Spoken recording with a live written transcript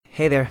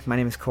Hey there, my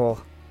name is Cole.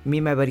 Me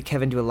and my buddy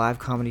Kevin do a live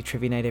comedy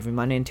trivia night every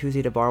Monday and Tuesday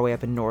at a bar way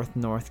up in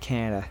North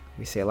Canada.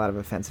 We say a lot of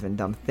offensive and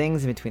dumb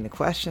things in between the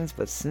questions,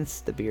 but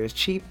since the beer is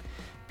cheap,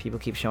 people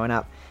keep showing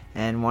up.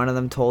 And one of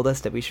them told us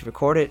that we should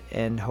record it,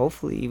 and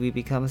hopefully we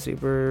become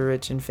super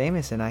rich and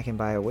famous and I can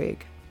buy a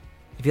wig.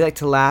 If you like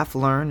to laugh,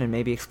 learn, and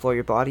maybe explore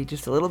your body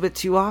just a little bit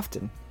too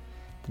often,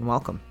 then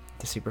welcome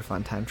to Super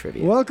Fun Time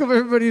Trivia. Welcome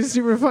everybody to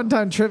Super Fun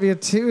Time Trivia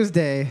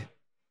Tuesday.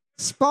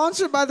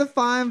 Sponsored by the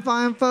fine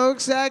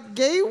folks at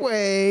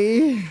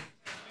Gateway.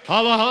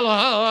 Holla, holla,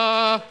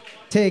 holla.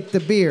 Take the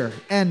beer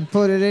and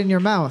put it in your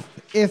mouth.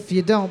 If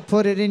you don't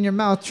put it in your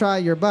mouth, try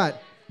your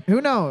butt.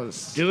 Who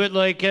knows? Do it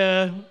like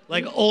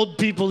old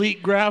people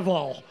eat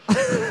gravel.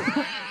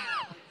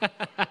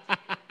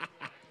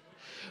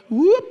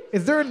 Whoop.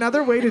 Is there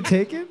another way to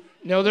take it?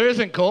 No, there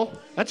isn't, Cole.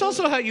 That's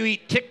also how you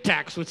eat Tic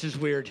Tacs, which is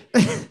weird.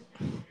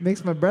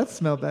 Makes my breath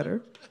smell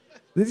better.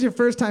 This is your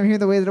first time here.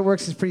 The way that it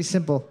works is pretty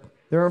simple.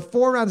 There are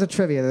 4 rounds of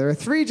trivia. There are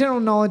 3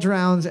 general knowledge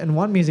rounds and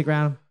 1 music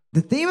round.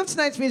 The theme of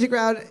tonight's music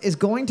round is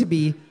going to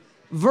be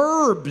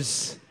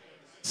verbs.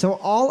 So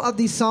all of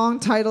these song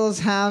titles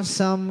have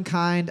some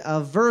kind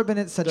of verb in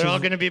it, such They're as all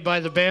going to be by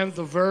the band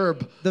The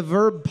Verb. the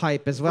verb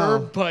pipe as well.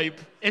 Verb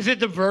pipe. Is it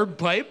the verb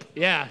pipe?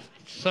 Yeah.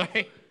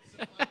 Sorry.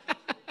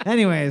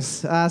 Anyways,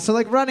 so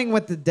like running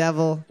with the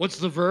devil. What's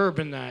the verb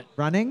in that?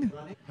 Running?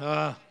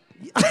 Uh,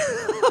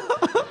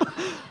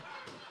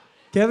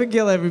 Kevin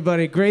Gill,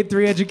 everybody. Grade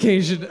 3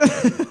 education.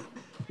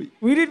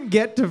 We didn't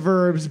get to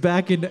verbs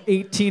back in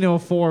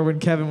 1804 when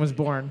Kevin was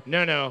born.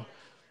 No,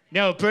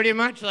 pretty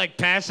much like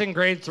passing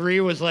grade 3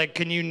 was like,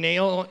 can you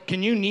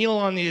kneel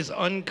on these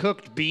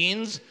uncooked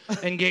beans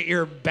and get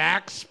your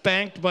back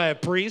spanked by a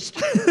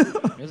priest?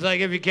 It's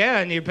like, if you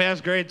can, you pass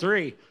grade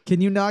 3.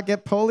 Can you not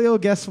get polio?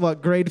 Guess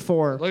what? Grade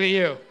 4. Look at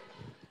you.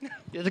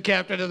 You're the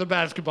captain of the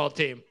basketball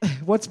team.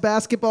 What's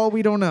basketball?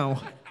 We don't know.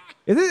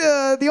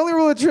 The only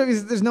rule of trivia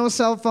is that there's no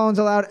cell phones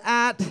allowed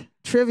at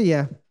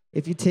trivia.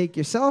 If you take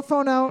your cell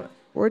phone out,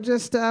 we're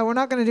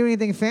not going to do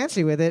anything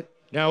fancy with it.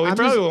 No, we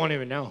probably won't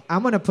even know.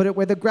 I'm going to put it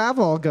where the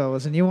gravel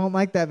goes, and you won't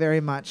like that very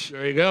much.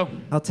 There you go.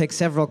 I'll take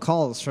several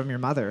calls from your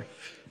mother.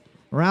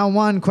 Round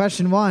 1,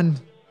 question 1.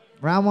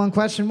 Round 1,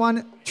 question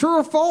 1. True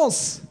or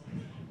false?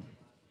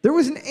 There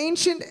was an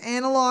ancient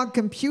analog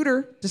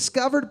computer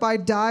discovered by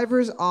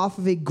divers off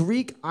of a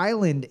Greek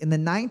island in the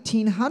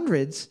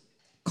 1900s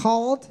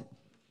called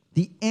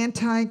the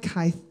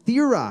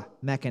Antikythera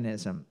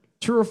mechanism.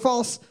 True or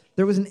false?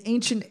 There was an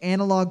ancient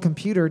analog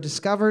computer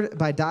discovered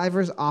by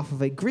divers off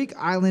of a Greek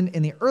island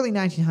in the early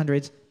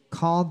 1900s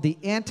called the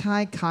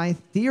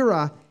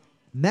Antikythera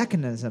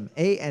mechanism.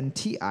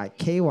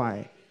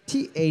 Antikythera.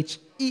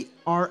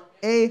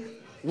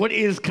 What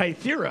is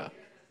Kythera?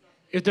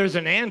 If there's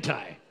an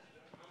anti.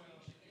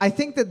 I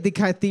think that the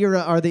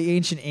Kythera are the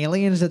ancient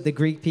aliens that the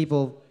Greek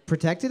people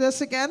protected us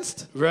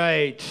against.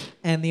 Right.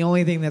 And the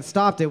only thing that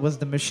stopped it was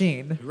the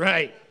machine.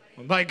 Right.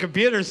 My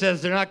computer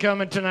says they're not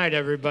coming tonight,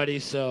 everybody,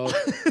 so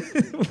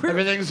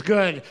everything's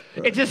good.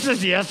 It just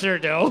says yes or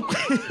no.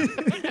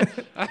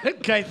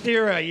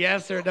 Kythera,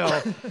 yes or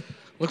no.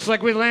 Looks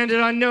like we landed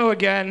on no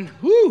again.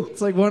 Woo!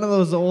 It's like one of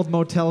those old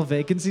motel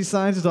vacancy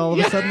signs. Just all of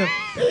a sudden,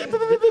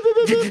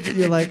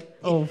 you're like,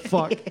 oh,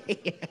 fuck.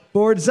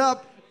 Boards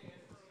up.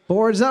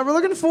 Boards up. We're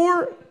looking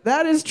for.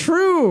 That is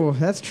true.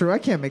 That's true. I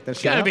can't make that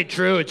shit Gotta up. be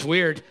true. It's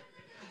weird.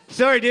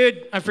 Sorry,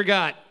 dude. I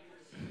forgot.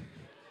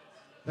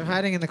 They're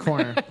hiding in the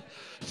corner.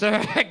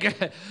 Sorry.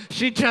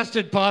 She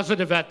tested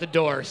positive at the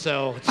door,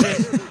 so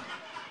it's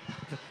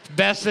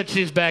best that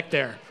she's back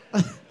there.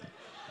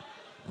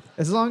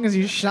 As long as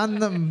you shun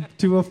them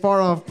to a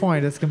far-off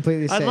point, it's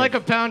completely safe. I'd like a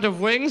pound of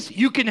wings.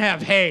 You can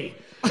have hay.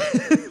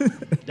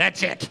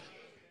 That's it.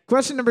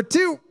 Question number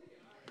 2.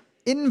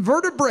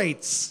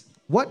 Invertebrates.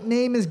 What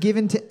name is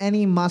given to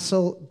any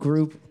muscle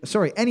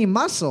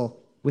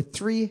with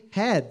 3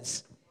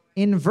 heads?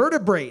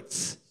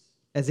 Invertebrates.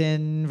 As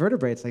in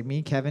vertebrates, like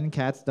me, Kevin,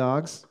 cats,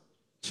 dogs,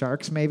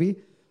 sharks, maybe.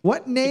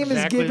 What name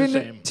Exactly the is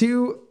given same.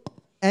 to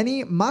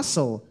any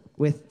muscle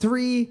with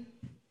 3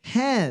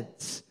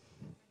 heads?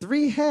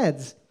 3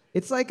 heads.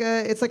 It's like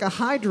a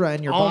hydra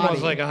in your body.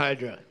 Almost like a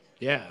hydra.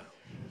 Yeah.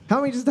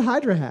 How many does the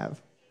hydra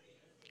have?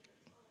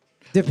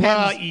 Depends.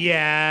 Well,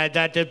 yeah,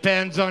 that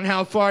depends on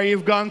how far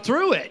you've gone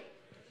through it.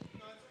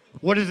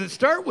 What does it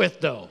start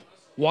with, though?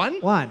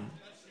 1? 1.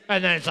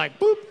 And then it's like,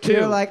 boop, 2.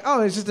 You're like,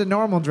 oh, it's just a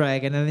normal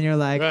dragon. And then you're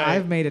like, Right.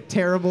 I've made a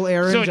terrible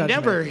error in so it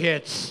judgment. never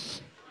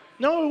hits.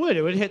 No, it would.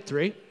 It would hit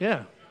 3.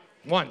 Yeah.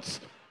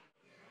 Once.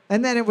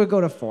 And then it would go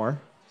to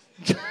 4.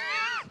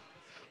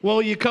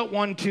 Well, you cut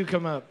 1, 2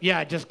 come up.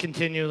 Yeah, just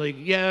continually.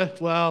 Yeah,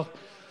 well,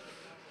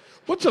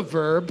 what's a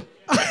verb?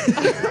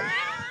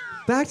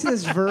 Back to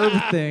this verb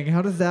thing.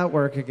 How does that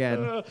work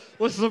again?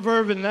 What's the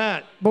verb in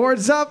that?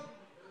 Boards up.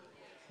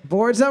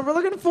 Boards up. We're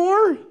looking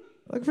for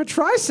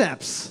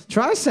triceps.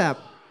 Tricep.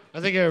 I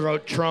think I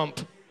wrote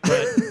Trump,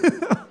 but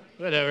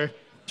whatever.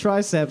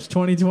 Triceps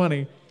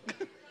 2020.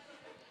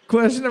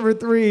 Question number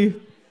 3.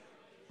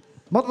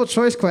 Multiple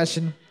choice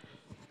question.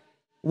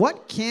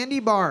 What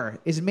candy bar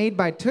is made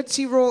by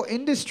Tootsie Roll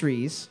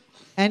Industries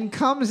and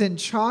comes in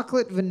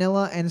chocolate,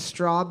 vanilla, and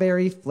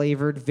strawberry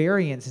flavored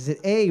variants? Is it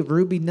A,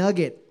 Ruby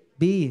Nugget,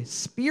 B,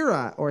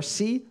 Spira, or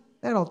C,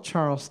 that old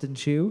Charleston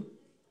Chew?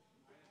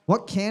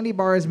 What candy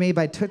bar is made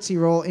by Tootsie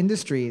Roll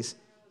Industries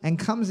and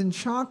comes in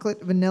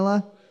chocolate,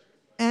 vanilla,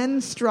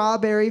 and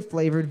strawberry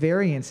flavored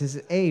variants? Is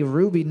it A,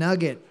 Ruby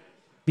Nugget,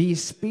 B,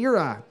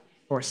 Spira,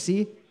 or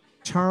C,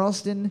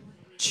 Charleston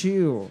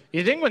Chew?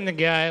 You think when the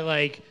guy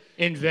like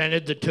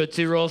invented the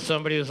Tootsie Roll,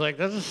 somebody was like,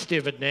 "That's a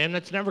stupid name.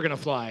 That's never gonna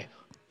fly.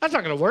 That's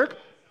not gonna work.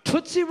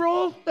 Tootsie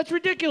Roll? That's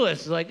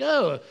ridiculous." It's like,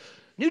 oh,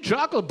 new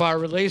chocolate bar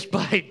released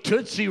by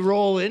Tootsie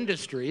Roll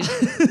Industries.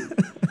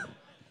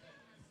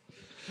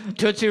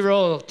 Tootsie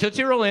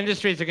Roll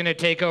Industries are gonna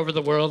take over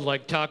the world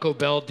like Taco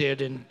Bell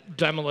did in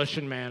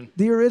Demolition Man.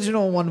 The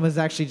original one was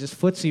actually just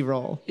Footsie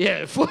Roll.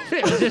 Yeah, it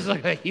was just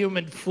like a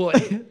human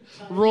foot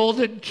rolled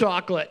in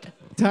chocolate.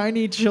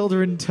 Tiny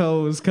children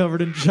toes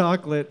covered in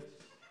chocolate.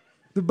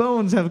 The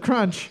bones have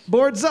crunch.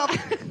 Boards up.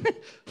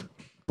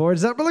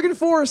 Boards up. We're looking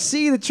for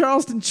C, the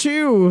Charleston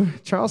Chew.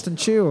 Charleston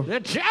Chew. The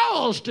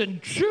Charleston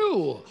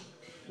Chew.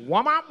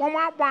 Wah-wah,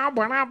 wah-wah, wah,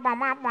 wah, wah,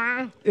 wah,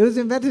 wah. It was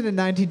invented in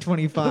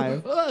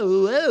 1925.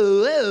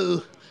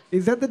 Oh.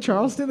 Is that the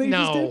Charleston that you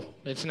just No, did?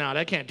 it's not.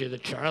 I can't do the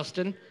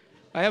Charleston.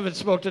 I haven't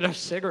smoked enough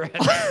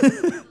cigarettes.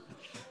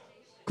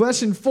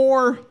 Question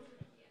 4.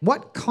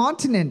 What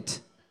continent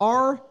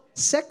are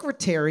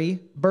secretary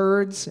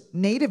birds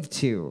native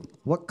to?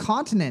 What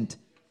continent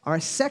are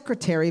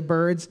secretary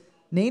birds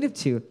native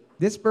to?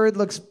 This bird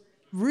looks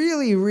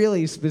really,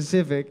 really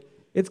specific.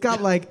 It's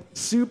got like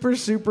super,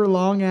 super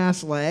long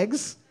ass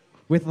legs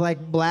with like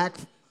black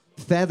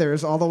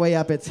feathers all the way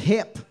up its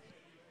hip.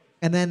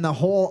 And then the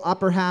whole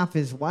upper half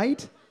is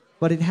white,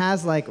 but it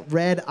has like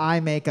red eye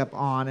makeup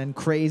on and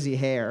crazy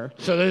hair.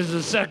 So this is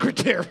the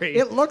secretary.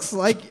 It looks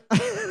like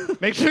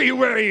Make sure you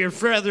wear your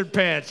feathered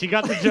pants. You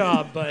got the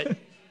job, but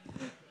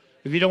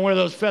if you don't wear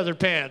those feather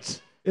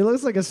pants, it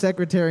looks like a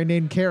secretary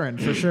named Karen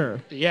for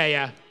sure.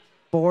 yeah.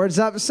 Boards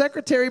up.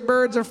 Secretary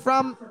birds are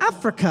from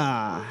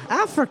Africa.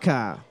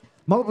 Africa.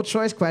 Multiple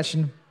choice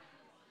question.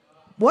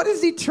 What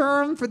is the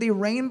term for the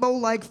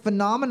rainbow-like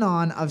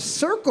phenomenon of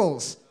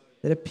circles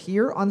that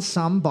appear on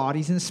some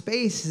bodies in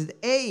space? Is it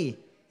A,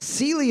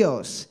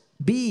 celios,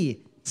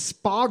 B,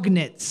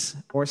 spognets,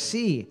 or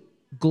C,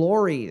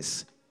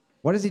 glories?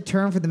 What is the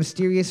term for the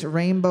mysterious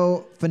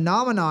rainbow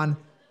phenomenon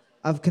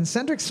of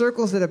concentric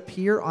circles that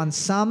appear on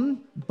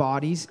some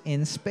bodies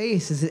in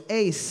space? Is it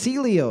A,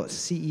 celios,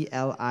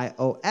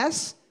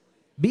 C-E-L-I-O-S,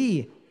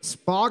 B,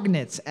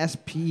 spognets,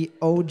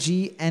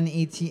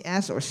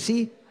 S-P-O-G-N-E-T-S, or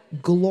C,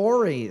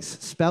 glories,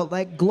 spelt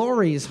like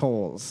glories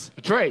holes?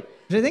 That's right.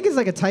 Which I think is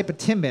like a type of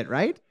Timbit,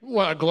 right?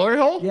 What, a glory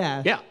hole?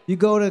 Yeah. Yeah. You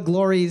go to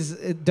Glory's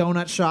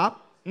donut shop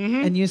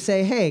and you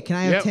say, hey, can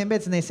I have Yep.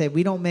 Timbits? And they say,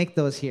 we don't make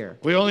those here.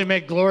 We only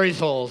make glory's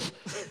holes.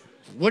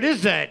 What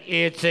is that?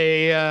 It's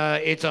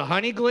a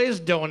honey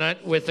glazed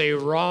donut with a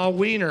raw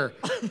wiener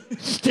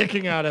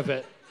sticking out of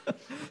it.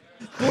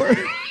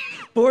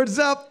 Boards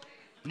up.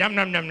 Num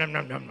num num num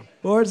num num num.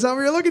 Boards up.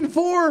 You're looking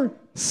for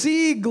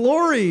C,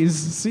 glories.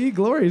 C,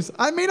 glories.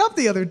 I made up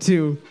the other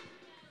two.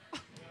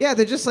 Yeah,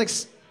 they're just like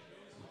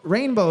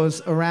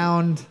rainbows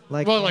around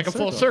like Well, in like a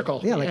full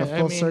circle. Yeah, like a Yeah, I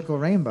full mean, circle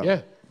rainbow.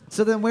 yeah.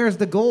 So then where's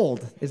the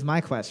gold is my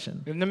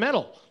question. In the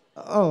middle,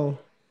 Oh,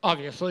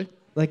 obviously.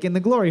 like in the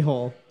glory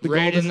hole. The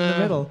Right gold is in the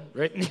middle.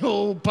 Right in the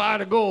old pot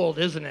of gold,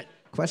 isn't it?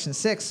 Question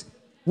 6.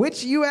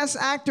 Which U.S.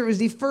 actor is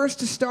the first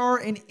to star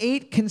in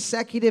 8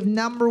 consecutive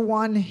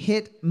 #1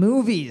 hit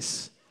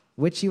movies?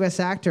 Which U.S.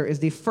 actor is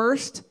the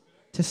first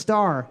to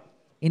star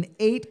in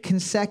 8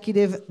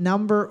 consecutive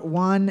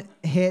 #1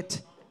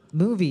 hit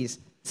movies?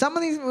 Some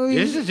of these movies,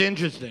 This is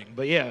interesting,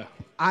 but yeah.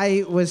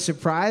 I was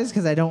surprised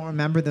because I don't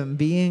remember them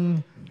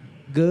being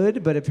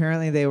good, but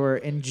apparently they were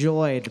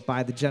enjoyed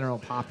by the general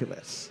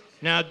populace.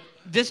 Now,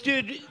 this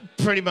dude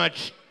pretty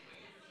much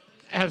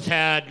has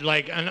had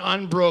like an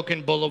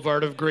unbroken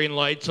boulevard of green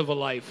lights of a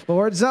life.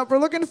 Boards up. We're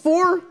looking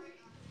for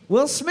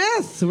Will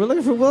Smith. We're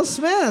looking for Will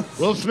Smith.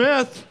 Will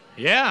Smith.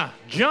 Yeah.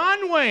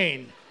 John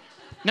Wayne.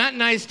 Not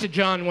nice to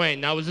John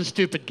Wayne. That was a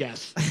stupid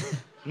guess.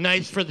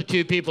 Nice for the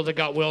 2 people that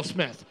got Will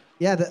Smith.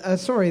 Yeah,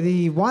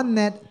 the one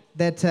that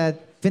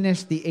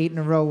finished the 8 in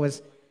a row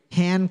was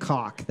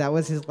Hancock. That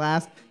was his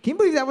last. Can you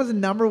believe that was a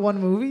 #1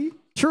 movie?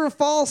 True or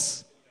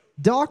false?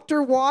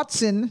 Dr.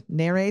 Watson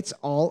narrates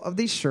all of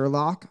the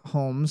Sherlock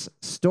Holmes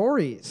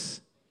stories.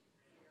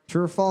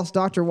 True or false?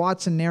 Dr.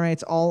 Watson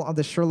narrates all of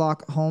the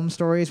Sherlock Holmes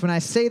stories. When I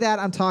say that,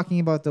 I'm talking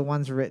about the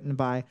ones written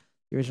by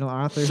the original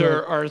author.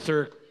 Sir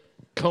Arthur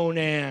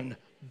Conan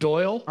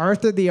Doyle.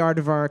 Arthur the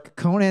Aardvark,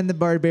 Conan the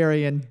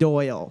Barbarian,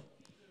 Doyle.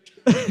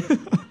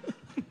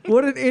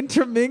 What an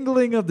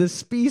intermingling of the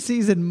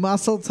species and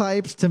muscle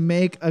types to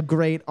make a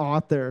great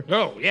author.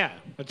 Oh, yeah.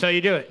 That's how you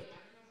do it.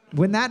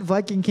 When that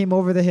Viking came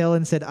over the hill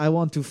and said, I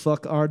want to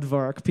fuck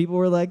Aardvark, people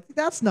were like,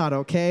 that's not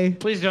okay.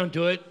 Please don't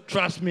do it.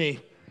 Trust me.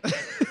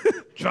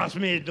 Trust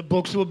me. The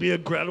books will be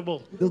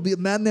incredible. There'll be a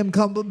man named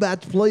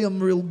Cumberbatch, play him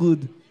real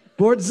good.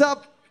 Boards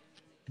up.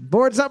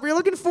 Boards up. You're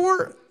looking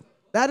for?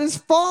 That is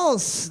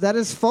false. That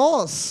is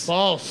false.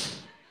 False.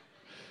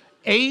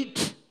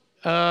 8,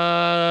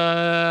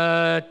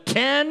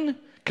 10.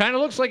 Kind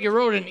of looks like you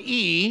wrote an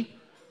E,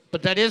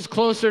 but that is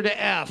closer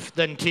to F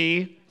than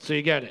T, so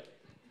you get it.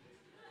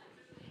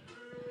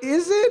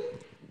 Is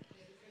it?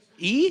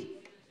 E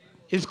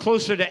is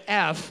closer to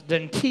F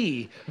than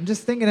T. I'm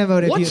just thinking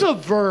about it. What's a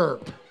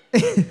verb?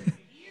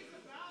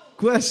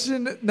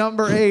 Question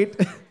number 8.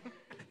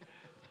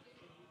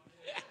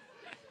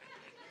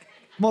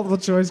 Multiple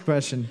choice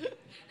question.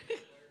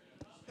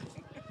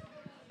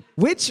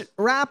 Which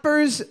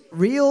rapper's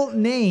real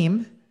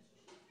name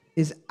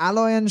is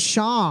Aloyan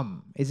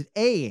Sham? Is it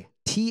A,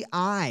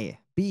 T.I.,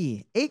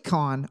 B,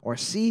 Akon, or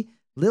C,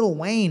 Lil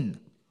Wayne?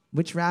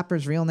 Which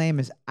rapper's real name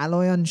is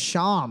Aloyan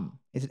Sham?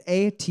 Is it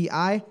A,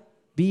 T.I.,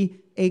 B,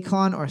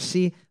 Akon, or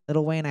C,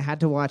 Lil Wayne? I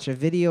had to watch a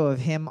video of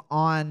him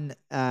on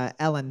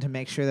Ellen to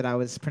make sure that I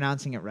was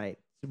pronouncing it right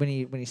when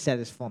he said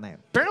his full name.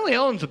 Apparently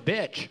Ellen's a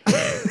bitch.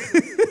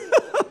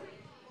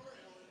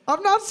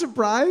 I'm not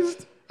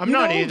surprised. I'm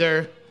not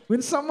either.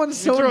 When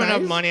someone's You so throw nice,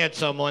 enough money at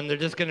someone, they're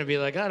just going to be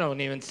like, I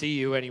don't even see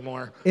you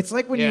anymore. it's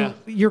like when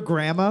your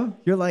grandma,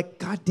 you're like,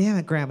 God damn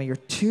it, grandma, you're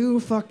too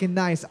fucking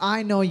nice.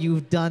 I know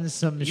you've done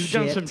some You've shit.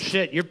 done some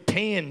shit. You're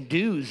paying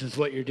dues is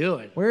what you're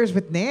doing. Whereas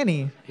with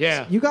Nanny,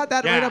 Yeah. you got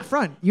that right Yeah. up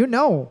front. You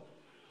know.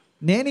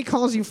 Nanny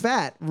calls you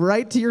fat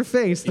right to your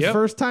face the Yep.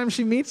 first time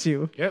she meets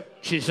you. Yep.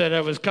 She said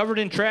I was covered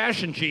in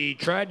trash and she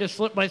tried to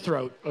slit my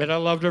throat, and I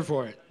loved her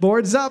for it.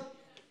 Boards up.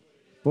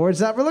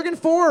 Boards up. We're looking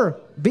for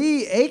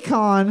B.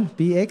 Akon.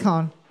 B.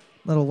 Akon.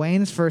 Lil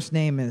Wayne's first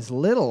name is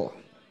Little.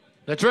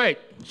 That's right.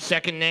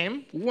 Second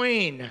name,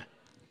 Wayne.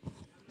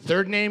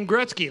 Third name,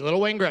 Gretzky.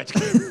 Little Wayne Gretzky.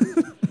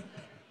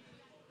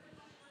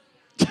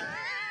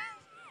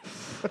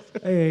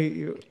 I hate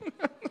you.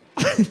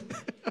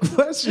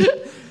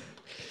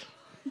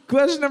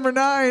 Question number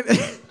 9.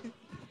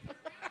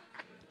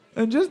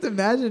 I'm just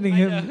imagining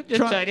him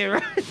Just I did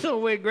right.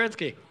 Little Wayne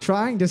Gretzky.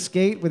 trying to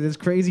skate with his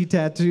crazy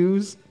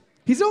tattoos.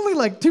 He's only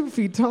like 2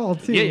 feet tall,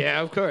 too.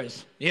 Yeah, of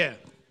course. Yeah.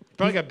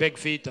 Probably got big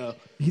feet, though.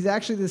 He's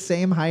actually the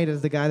same height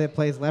as the guy that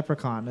plays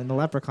Leprechaun in the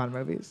Leprechaun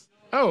movies.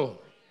 Oh,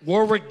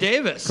 Warwick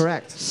Davis.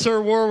 Correct.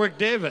 Sir Warwick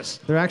Davis.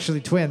 They're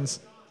actually twins.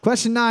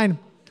 Question 9.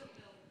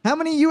 How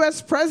many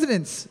U.S.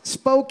 presidents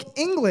spoke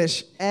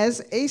English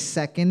as a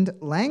second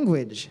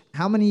language?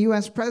 How many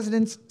U.S.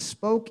 presidents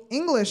spoke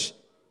English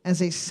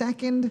as a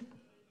second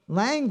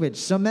language?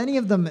 So many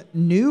of them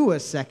knew a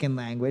second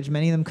language.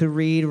 Many of them could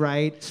read,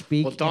 write,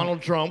 speak. Well,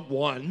 Donald Trump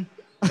won.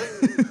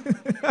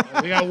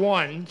 We got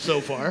one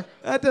so far.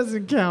 That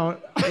doesn't count.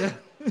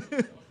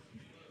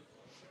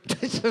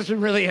 This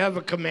doesn't really have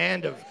a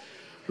command of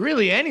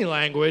really any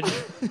language.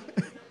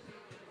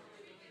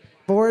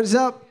 Boards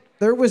up.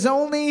 There was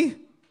only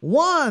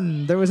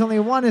one.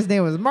 His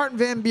name was Martin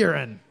Van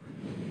Buren.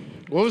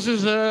 What was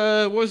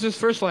his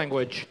first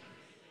language?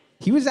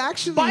 He was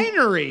actually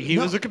Binary. He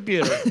was a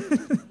computer.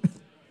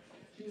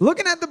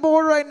 looking at the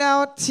board right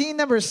now. Team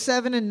number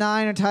 7 and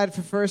 9 are tied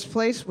for first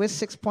place with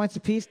 6 points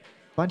apiece.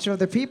 A bunch of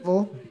other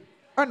people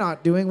are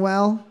not doing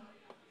well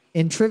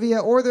in trivia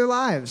or their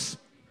lives.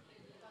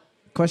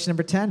 Question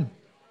number 10.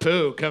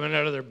 Poo coming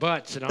out of their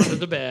butts and onto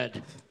the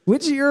bed.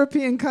 Which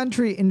European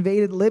country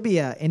invaded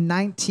Libya in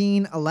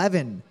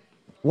 1911?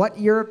 What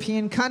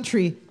European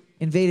country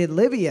invaded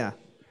Libya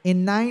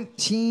in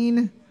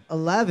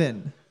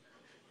 1911?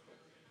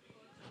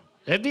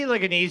 That'd be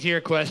like an easier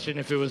question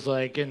if it was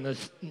like in the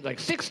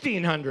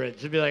 1600s.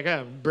 It'd be like,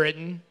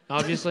 Britain,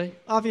 obviously.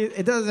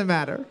 It doesn't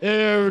matter.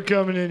 Yeah, we're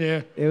coming in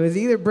here. It was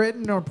either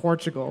Britain or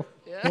Portugal.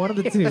 One of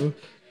the two.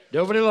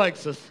 Nobody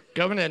likes us.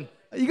 Coming in.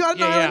 You got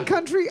an island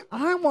country?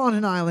 I want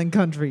an island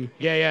country.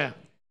 Yeah.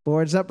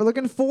 Boards up. We're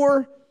looking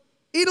for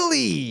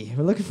Italy.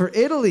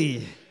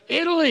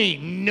 Italy.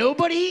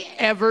 Nobody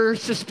ever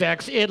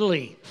suspects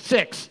Italy.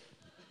 6.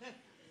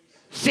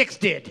 6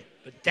 did.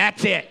 But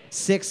that's it.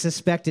 6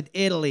 suspected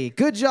Italy.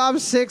 Good job,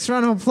 6.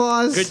 Round of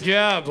applause. Good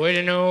job. Way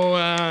to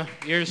know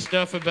your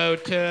stuff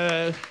about,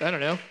 I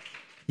don't know.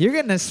 You're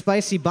getting a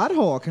spicy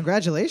butthole.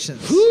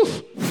 Congratulations.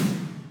 Whew.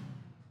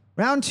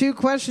 Round 2,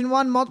 question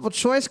 1, multiple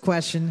choice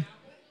question.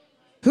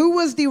 Who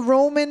was the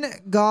Roman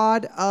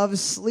god of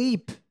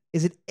sleep?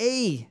 Is it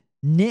A,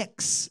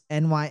 Nyx,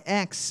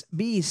 N-Y-X,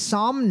 B,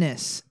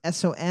 Somnus,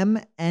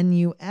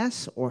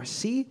 S-O-M-N-U-S, or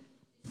C,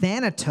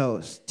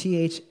 Thanatos,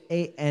 T-H-A-N-A-T-O-S?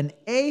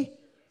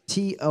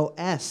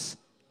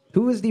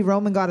 Who was the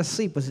Roman god of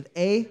sleep? Was it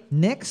A,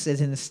 Nyx, as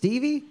in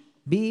Stevie,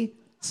 B,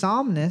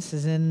 Somnus,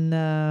 as in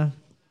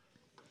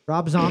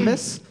Rob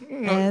Zombis,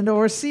 and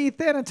or C,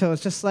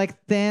 Thanatos, just like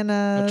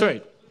That's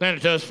right.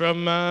 Thanatos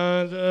from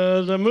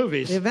the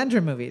movies. the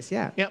Avenger movies,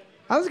 yeah. Yep.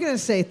 I was going to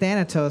say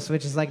Thanatos,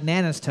 which is like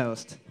Nana's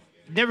toast.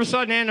 Never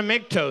saw Nana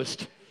make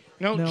toast.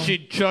 No. No.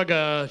 She'd chug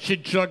a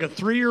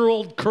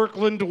 3-year-old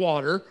Kirkland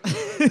water,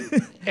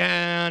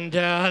 and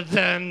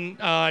then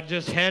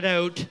just head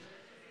out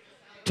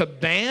to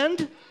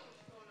band,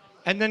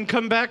 and then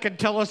come back and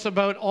tell us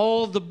about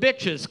all the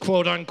bitches,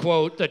 quote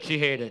unquote, that she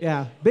hated.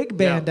 Yeah, big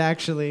band,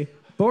 actually.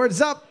 Boards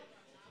up.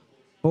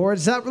 We're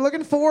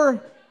looking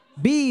for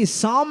B,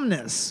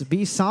 Somnus.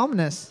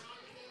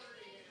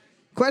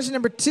 Question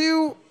number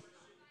 2.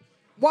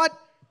 What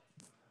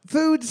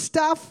food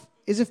stuff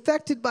is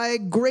affected by a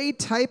gray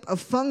type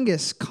of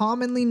fungus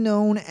commonly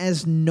known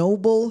as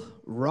noble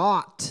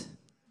rot?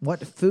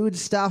 What food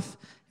stuff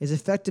is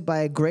affected by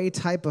a gray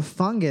type of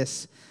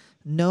fungus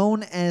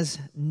known as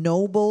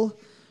noble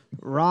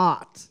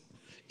rot?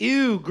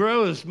 Ew,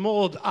 gross,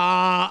 mold.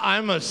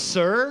 I'm a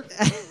sir.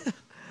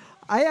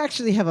 I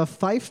actually have a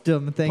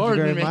fiefdom, thank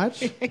Pardon you very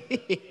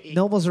me. much.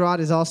 Noble's rot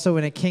is also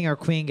when a king or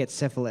queen gets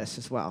syphilis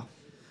as well.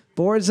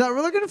 Boards up.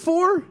 We're looking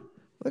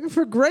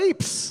for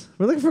grapes.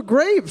 We're looking for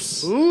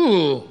grapes.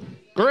 Ooh,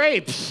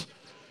 grapes.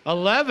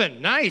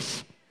 11,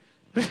 nice.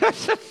 What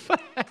the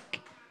fuck?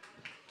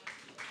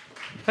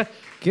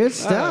 Good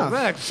stuff.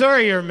 Fuck.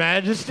 Sorry, Your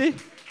Majesty.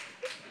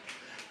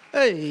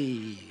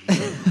 Hey.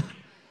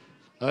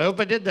 I hope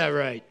I did that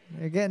right.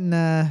 You're getting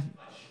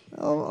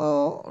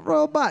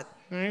royal butt.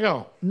 There you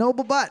go.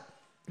 Noble butt.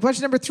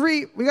 Question number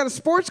 3. We got a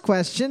sports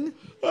question.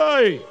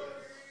 Hey.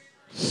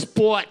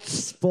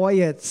 Sports.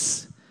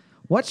 Spoyets.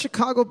 What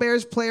Chicago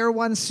Bears player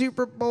won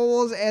Super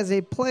Bowls as a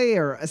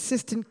player,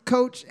 assistant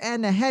coach,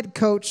 and a head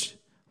coach?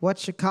 What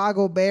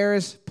Chicago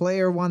Bears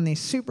player won the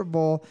Super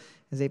Bowl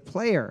as a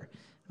player,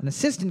 an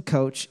assistant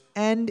coach,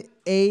 and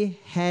a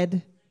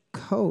head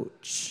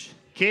coach?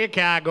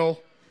 Chicago.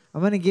 I'm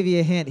going to give you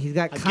a hint. He's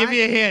got I'll give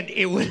you a hint.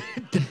 It was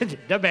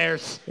the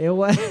Bears. It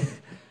was.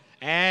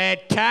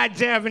 Todd's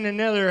having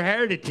another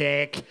heart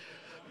attack.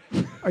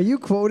 Are you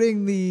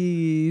quoting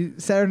the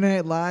Saturday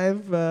Night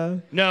Live?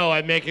 No,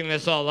 I'm making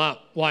this all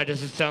up. Why,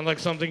 does it sound like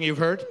something you've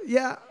heard?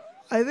 Yeah,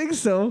 I think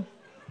so.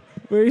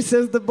 Where he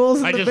says the Bulls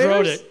and I the just Bears.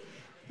 wrote it.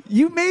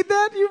 You made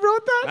that? You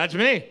wrote that? That's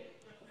me.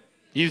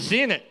 You've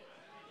seen it.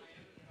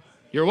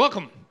 You're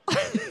welcome.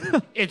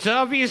 It's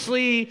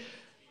obviously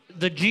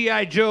the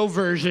G.I. Joe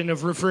version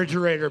of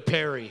Refrigerator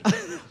Perry.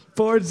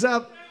 Boards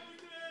up.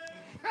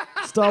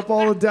 Stop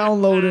all the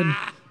downloading.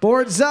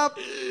 Boards up.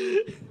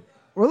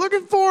 We're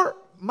looking for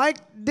Mike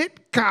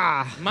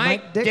Ditka.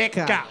 Mike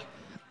Ditka.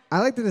 I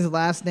like that his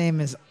last name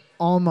is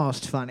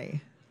almost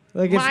funny.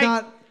 Like it's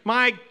not.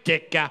 Mike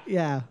Ditka.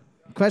 Yeah.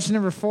 Question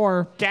number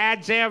 4.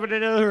 Dad's having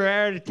another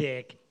heart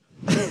attack.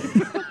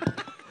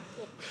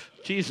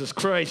 Jesus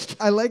Christ.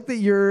 I like that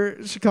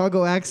your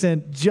Chicago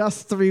accent,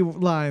 just 3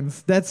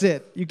 lines. That's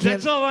it. You can't.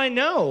 That's all I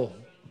know.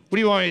 What do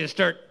you want me to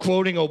start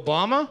quoting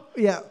Obama?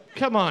 Yeah.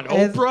 Come on,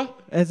 As- Oprah.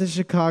 As a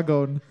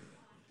Chicagoan.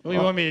 What do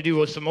you want me to do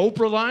with some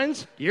Oprah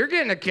lines? You're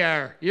getting a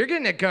car. You're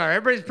getting a car.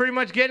 Everybody's pretty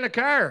much getting a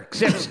car,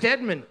 except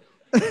Stedman.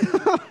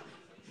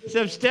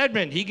 Except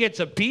Stedman. He gets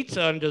a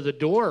pizza under the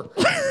door.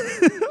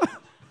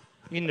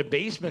 In the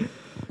basement.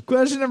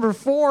 Question number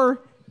 4.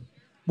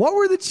 What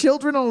were the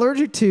children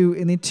allergic to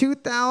in the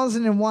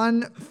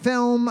 2001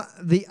 film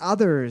The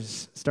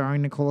Others,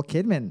 starring Nicole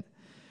Kidman?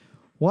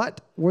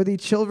 What were the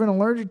children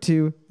allergic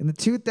to in the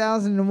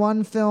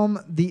 2001 film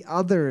The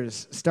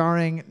Others,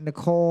 starring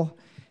Nicole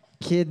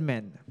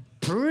Kidman?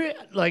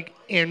 Like,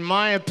 in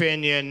my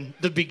opinion,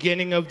 the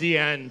beginning of the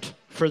end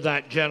for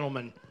that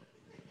gentleman.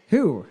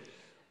 Who?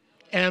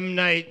 M.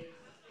 Night,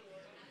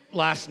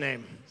 last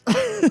name.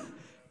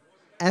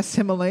 S.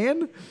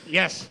 Himalayan?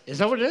 Yes. Is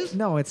that what it is?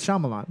 No, it's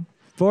Shyamalan.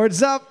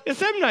 Boards up.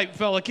 This M. Night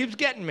fella keeps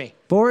getting me.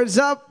 Boards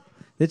up.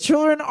 The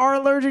children are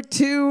allergic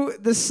to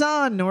the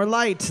sun or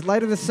light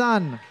of the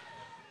sun.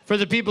 For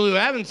the people who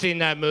haven't seen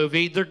that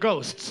movie, they're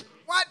ghosts.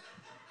 What?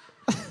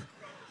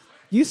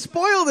 You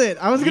spoiled it.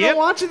 I was going to Yep.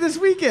 watch it this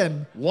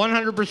weekend.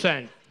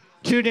 100%.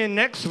 Tune in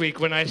next week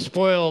when I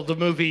spoil the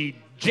movie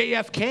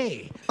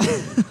JFK.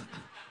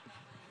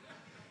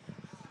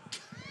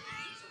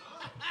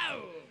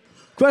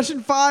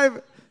 Question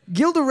 5.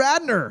 Gilda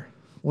Radner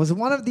was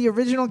one of the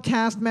original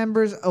cast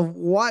members of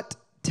what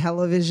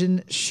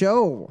television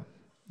show?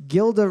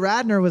 Gilda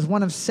Radner was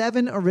one of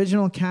 7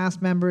 original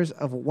cast members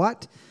of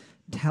what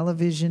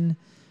television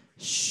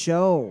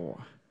show?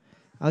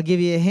 I'll give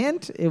you a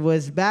hint. It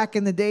was back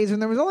in the days when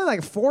there was only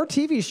like 4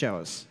 TV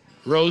shows.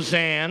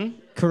 Roseanne,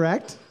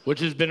 Correct? which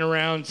has been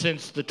around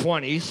since the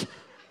 20s.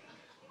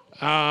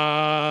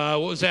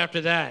 What was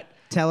after that?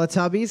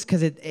 Teletubbies,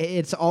 because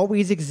it's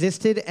always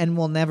existed and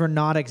will never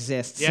not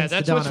exist. Yeah, since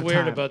that's the dawn what's of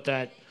weird time. about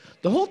that.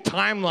 The whole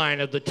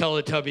timeline of the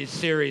Teletubbies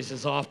series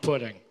is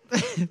off-putting.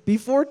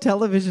 Before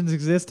televisions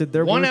existed,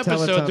 there One were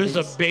episode, there's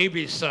Teletubbies. a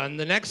baby son.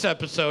 The next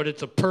episode,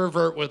 it's a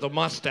pervert with a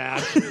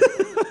mustache.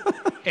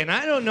 And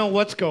I don't know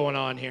what's going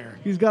on here.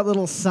 He's got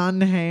little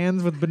sun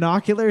hands with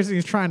binoculars, and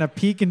he's trying to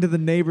peek into the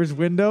neighbor's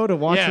window to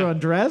watch Yeah. her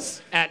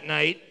undress. At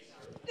night.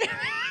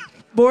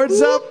 Boards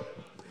up.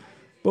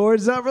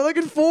 Boards up. We're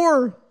looking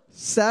for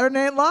Saturday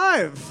Night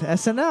Live,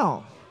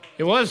 SNL.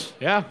 It was,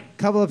 yeah. A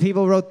couple of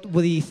people wrote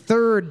the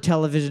 3rd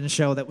television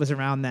show that was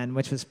around then,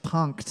 which was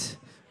Punk'd,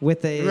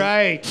 with a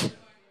Right.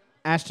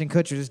 Ashton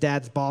Kutcher's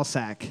dad's ball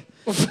sack.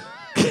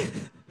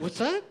 What's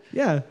that?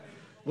 Yeah.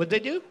 What'd they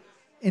do?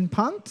 In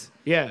Punk'd,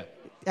 Yeah.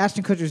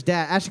 Ashton Kutcher's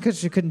dad. Ashton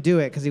Kutcher couldn't do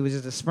it because he was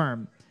just a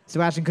sperm. So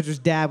Ashton Kutcher's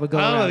dad would go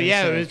around Oh and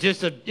yeah,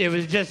 say, it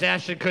was just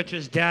Ashton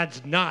Kutcher's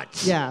dad's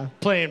nuts. Yeah.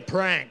 Playing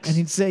pranks. and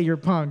he'd say, "You're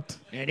punked."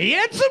 And he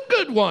had some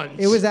good ones.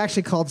 It was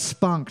actually called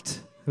Spunked.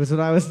 Was what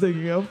I was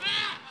thinking of.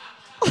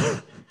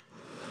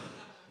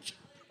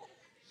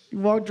 You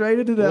walked right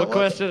into that What one.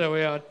 question are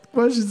we on?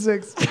 Question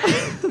 6.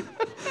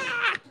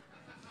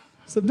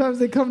 Sometimes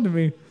they come to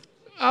me.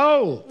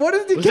 Oh. What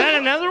is the Was that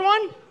another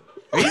one?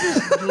 Are you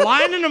just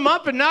lining them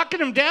up and knocking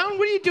them down?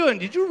 What are you doing?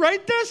 Did you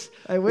write this?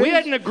 I We wish.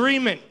 had an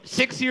agreement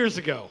 6 years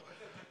ago.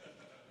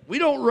 We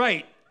don't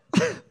write.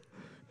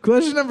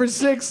 Question number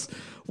 6.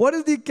 What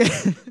is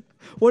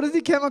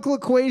the chemical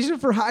equation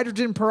for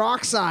hydrogen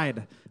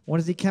peroxide? What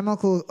is the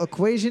chemical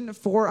equation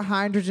for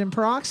hydrogen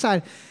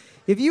peroxide?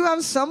 If you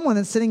have someone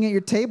that's sitting at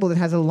your table that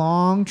has a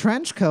long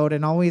trench coat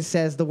and always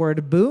says the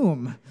word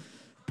boom,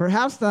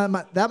 perhaps that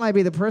might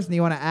be the person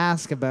you want to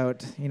ask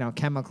about,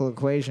 chemical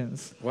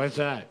equations. What's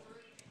that?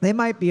 They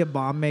might be a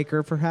bomb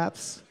maker,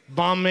 perhaps.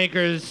 Bomb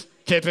makers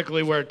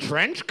typically wear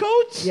trench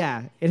coats?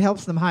 Yeah, it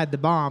helps them hide the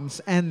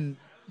bombs and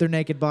their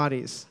naked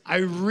bodies. I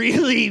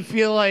really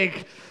feel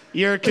like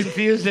you're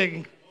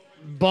confusing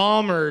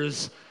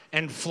bombers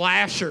and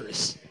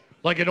flashers.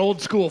 Like an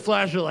old school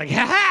flasher, like,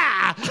 ha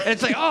ha!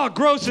 It's like, oh,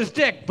 gross as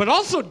dick, but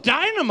also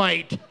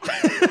dynamite.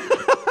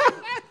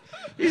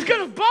 He's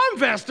got a bomb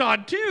vest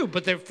on too,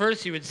 but then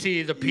first you would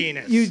see the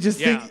penis. You just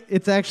think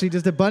it's actually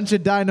just a bunch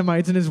of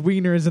dynamites and his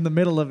wiener is in the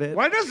middle of it.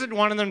 Why doesn't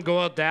one of them go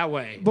out that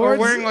way? Boards-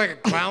 Or wearing like a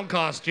clown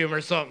costume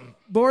or something.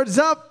 Boards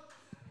up.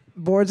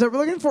 Boards up. We're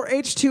looking for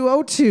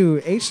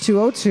H2O2.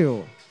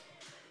 H2O2.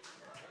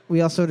 We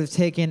also have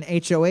taken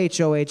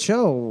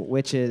HOHOHO,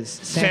 which is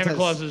Santa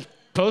Claus's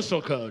postal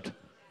code.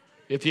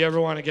 If you ever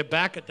want to get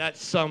back at that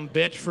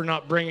bitch for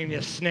not bringing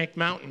you Snake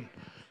Mountain.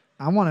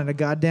 I wanted a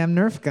goddamn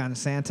Nerf gun,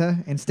 Santa.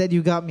 Instead,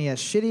 you got me a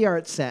shitty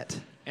art set.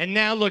 And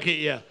now look at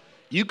you.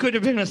 You could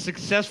have been a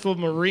successful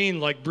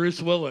Marine like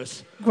Bruce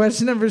Willis.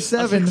 Question number A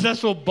 7.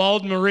 successful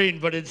bald Marine,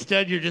 but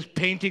instead you're just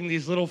painting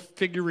these little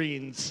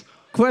figurines.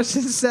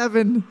 Question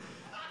 7.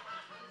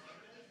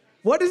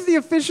 What is the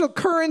official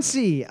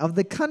currency of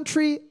the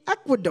country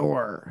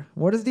Ecuador?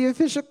 What is the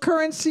official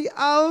currency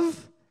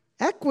of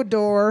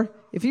Ecuador?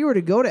 If you were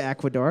to go to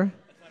Ecuador.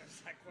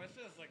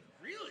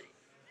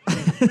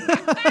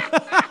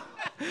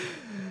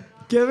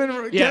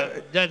 Kevin, Yeah,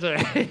 that's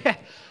right.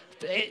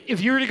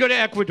 If you were to go to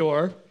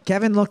Ecuador,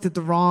 Kevin looked at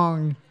the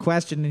wrong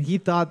question and he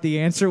thought the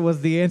answer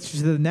was the answer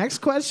to the next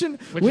question,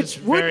 which is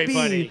would very be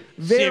funny.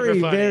 very, Super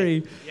funny.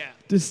 very Yeah.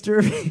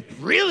 disturbing.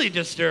 Really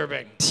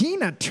disturbing.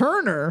 Tina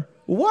Turner?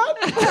 What?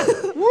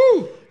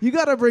 Woo! You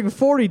got to bring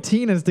 40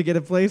 Tinas to get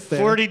a place there.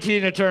 40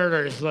 Tina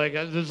Turners.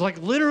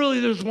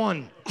 There's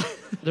one.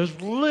 There's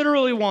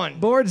literally one.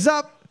 Boards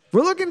up.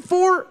 We're looking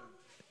for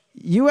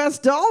U.S.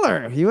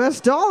 dollar. U.S.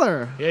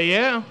 dollar.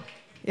 Yeah.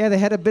 Yeah, they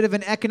had a bit of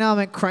an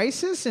economic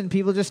crisis, and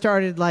people just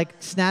started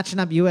snatching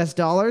up U.S.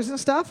 dollars and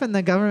stuff, and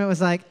the government was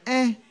like,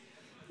 okay,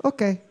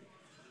 That's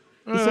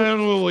what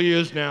we'll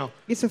use now.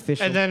 it's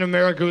official. And then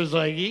America was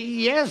like,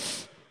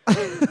 yes.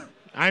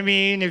 I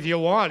mean, if you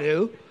want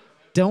to.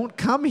 Don't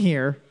come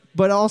here,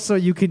 but also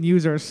you can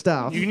use our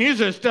stuff. You can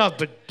use our stuff,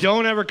 but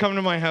don't ever come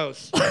to my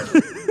house.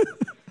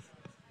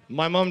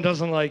 My mom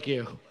doesn't like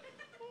you.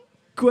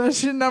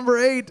 Question number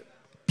 8.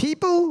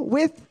 People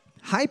with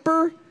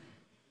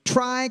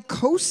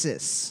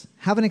hypertrichosis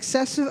have an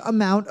excessive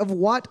amount of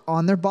what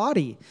on their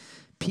body?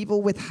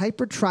 People with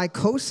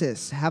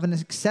hypertrichosis have an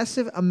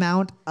excessive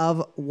amount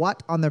of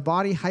what on their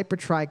body?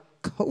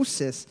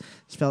 Hypertrichosis,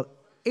 spelled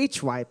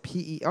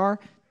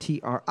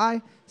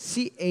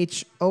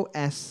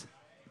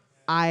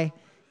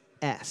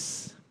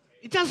HYPERTRICHOSIS.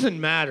 It doesn't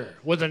matter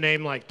with a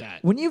name like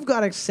that. When you've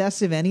got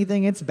excessive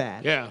anything, it's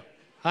bad. Yeah.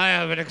 I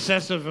have an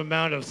excessive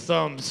amount of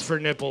thumbs for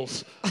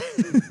nipples.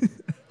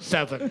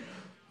 7.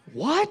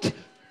 What?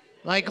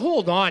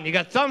 Hold on. You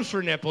got thumbs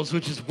for nipples,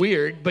 which is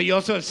weird, but you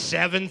also have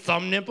 7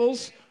 thumb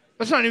nipples?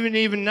 That's not even an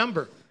even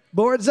number.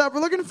 Boards up.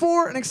 We're looking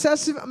for an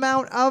excessive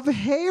amount of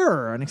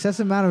hair. An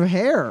excessive amount of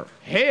hair.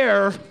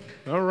 Hair?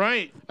 All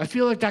right. I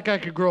feel like that guy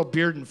could grow a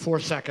beard in 4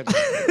 seconds.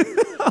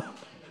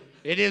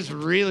 It is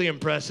really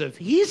impressive.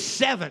 He's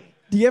 7.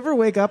 Do you ever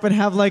wake up and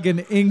have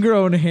an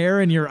ingrown hair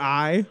in your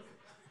eye?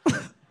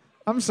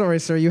 I'm sorry,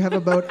 sir. You have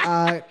about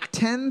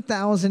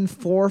 10,000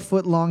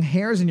 4-foot-long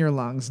hairs in your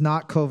lungs,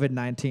 not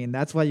COVID-19.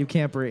 That's why you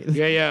can't breathe.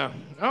 Yeah.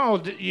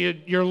 Oh,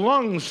 your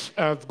lungs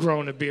have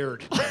grown a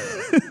beard.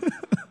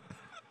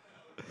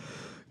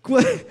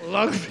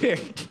 Lung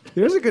beard.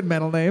 Here's a good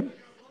mental name.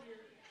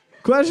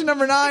 Question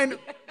number 9.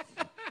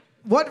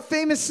 What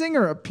famous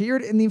singer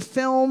appeared in the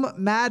film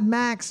Mad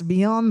Max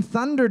Beyond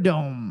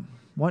Thunderdome?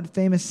 What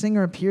famous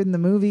singer appeared in the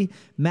movie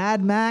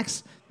Mad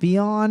Max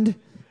Beyond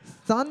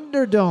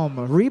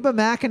Thunderdome? Reba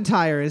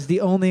McEntire is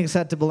the only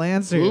acceptable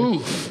answer.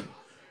 Oof.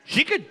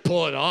 She could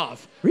pull it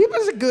off.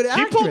 Reba's a good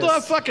actress. She pulled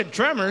off fucking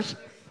Tremors.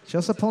 She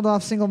also pulled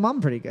off Single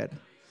Mom pretty good.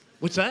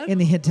 What's that? In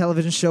the hit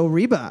television show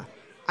Reba.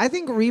 I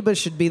think Reba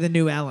should be the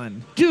new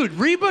Ellen. Dude,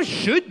 Reba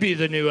should be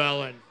the new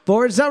Ellen.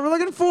 Boards up. We're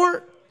looking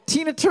for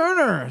Tina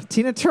Turner.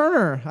 Tina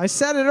Turner. I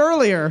said it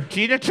earlier.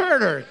 Tina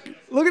Turner.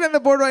 Looking at the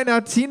board right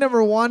now, team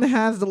number 1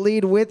 has the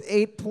lead with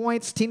 8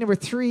 points. Team number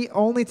 3,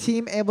 only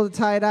team able to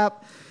tie it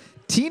up.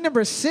 Team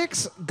number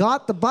 6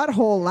 got the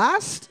butthole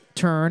last.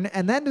 turn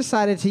and then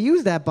decided to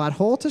use that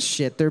butthole to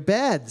shit their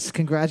beds.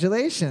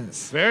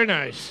 Congratulations. Very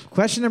nice.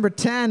 Question number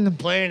 10.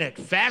 Playing it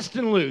fast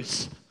and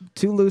loose.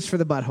 Too loose for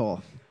the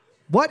butthole.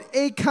 What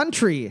a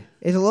country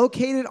is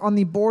located on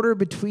the border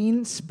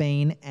between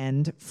Spain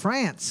and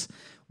France?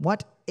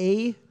 What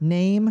a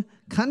name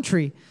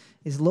country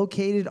is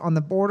located on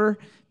the border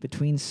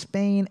between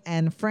Spain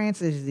and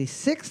France? It is the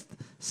 6th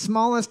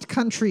smallest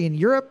country in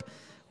Europe,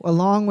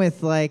 along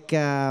with like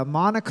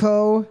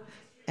Monaco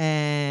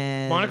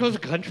and... Monaco's a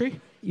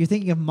country? You're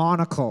thinking of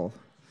Monocle,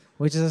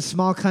 which is a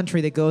small country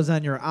that goes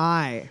on your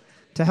eye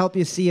to help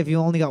you see if you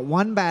only got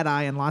one bad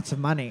eye and lots of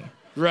money.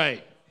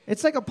 Right.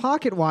 It's like a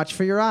pocket watch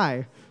for your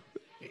eye.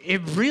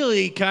 It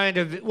really kind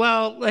of,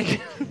 well, like,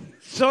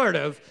 sort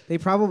of. They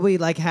probably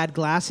like had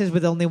glasses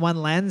with only one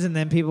lens, and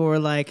then people were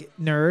like,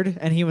 nerd,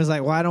 and he was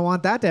like, well, I don't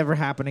want that to ever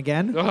happen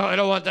again. Oh, I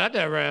don't want that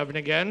to ever happen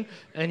again.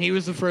 And he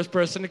was the first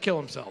person to kill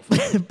himself.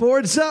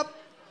 Boards up.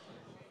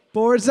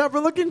 Boards up.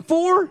 We're looking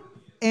for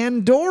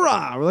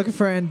Andorra. We're looking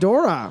for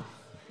Andorra.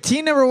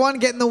 Team number 1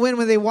 getting the win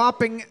with a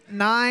whopping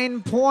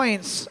 9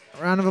 points.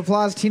 Round of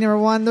applause, team number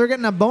 1. They're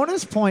getting a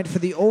bonus point for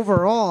the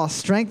overall,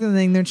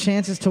 strengthening their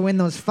chances to win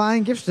those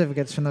fine gift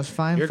certificates from those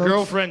fine Your folks.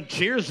 girlfriend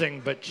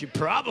cheersing, but she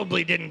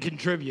probably didn't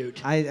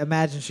contribute. I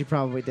imagine she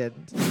probably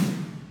didn't.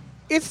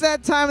 It's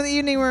that time of the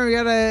evening where we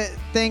gotta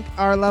thank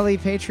our lovely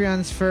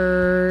Patreons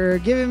for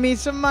giving me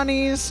some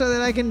money so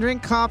that I can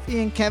drink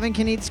coffee and Kevin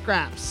can eat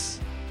scraps.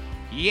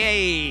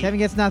 Yay! Kevin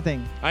gets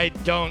nothing. I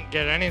don't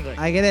get anything.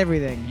 I get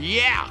everything.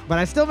 Yeah! But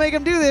I still make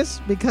him do this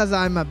because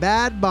I'm a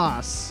bad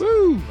boss.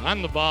 Woo!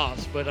 I'm the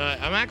boss, but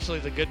I'm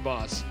actually the good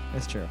boss.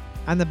 That's true.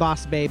 I'm the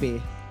boss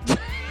baby.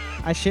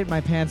 I shit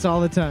my pants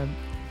all the time.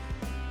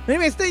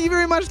 Anyways, thank you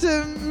very much to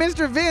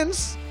Mr.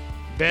 Vince,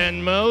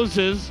 Ben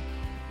Moses,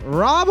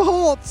 Rob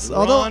Holtz.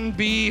 Ron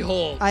B.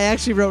 Holt. I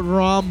actually wrote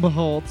Rom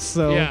Holtz,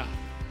 so. Yeah.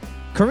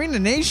 Karina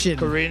Nation.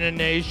 Karina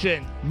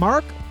Nation.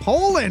 Mark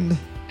Poland.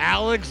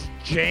 Alex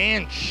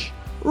Janch.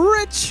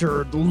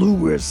 Richard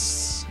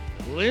Lewis.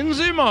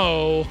 Lindsay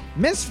Moe.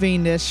 Miss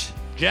Fiendish.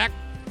 Jack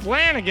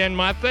Flanagan,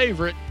 my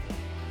favorite.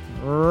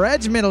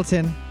 Reg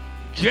Middleton.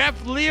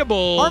 Jeff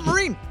Leopold. Art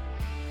Marine.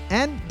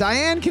 And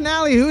Diane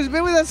Canali, who's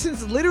been with us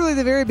since literally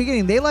the very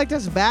beginning. They liked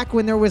us back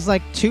when there was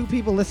like 2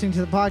 people listening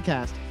to the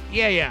podcast.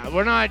 Yeah.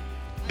 We're not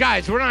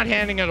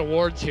handing out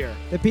awards here.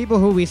 The people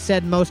who we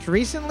said most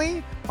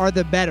recently are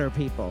the better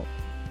people.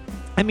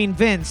 I mean,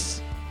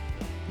 Vince,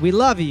 we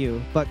love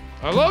you, but...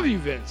 I love you,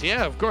 Vince.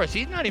 Yeah, of course.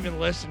 He's not even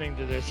listening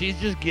to this. He's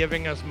just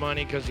giving us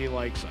money because he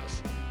likes us.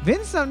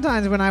 Vince,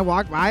 sometimes when I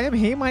walk by him,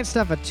 he might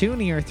stuff a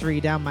toonie or 3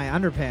 down my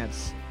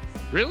underpants.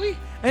 Really?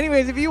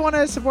 Anyways, if you want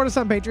to support us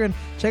on Patreon,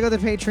 check out the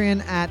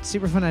Patreon at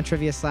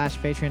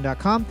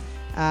superfunontrivia.com/patreon.com.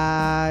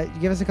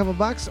 Give us a couple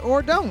bucks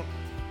or don't.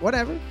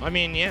 Whatever. I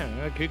mean, yeah,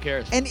 who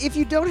cares? And if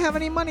you don't have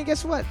any money,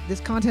 guess what? This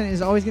content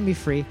is always going to be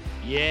free.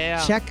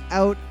 Yeah. Check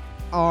out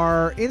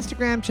our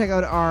Instagram, check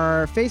out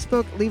our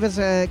Facebook, leave us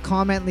a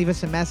comment, leave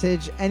us a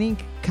message. Any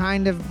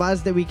kind of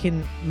buzz that we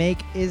can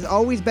make is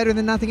always better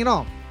than nothing at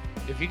all.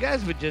 If you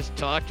guys would just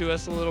talk to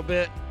us a little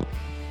bit,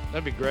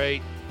 that'd be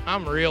great.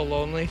 I'm real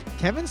lonely.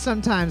 Kevin,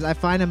 sometimes I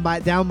find him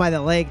down by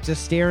the lake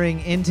just staring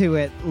into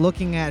it,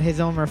 looking at his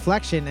own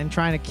reflection and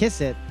trying to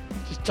kiss it.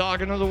 Just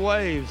talking to the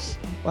waves.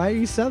 Why are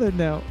you Southern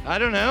now? I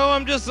don't know.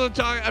 I'm just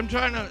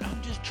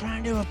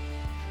trying to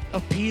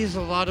appease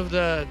a lot of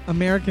the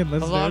American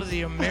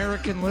listeners.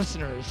 American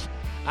listeners.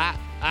 I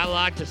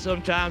like to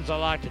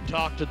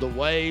talk to the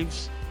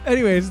waves.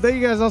 Anyways, thank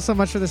you guys all so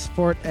much for the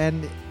support,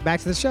 and back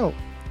to the show.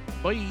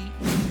 Bye.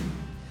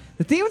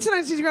 The theme of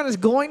tonight's Easy Ground is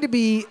going to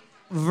be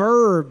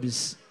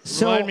verbs.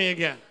 So Remind me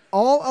again.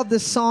 all of the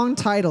song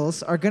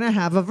titles are going to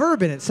have a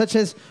verb in it, such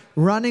as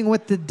Running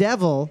with the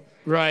Devil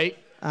Right.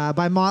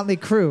 by Motley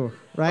Crue,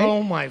 right?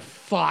 Oh my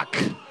fuck.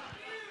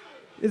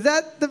 Is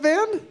that the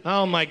band?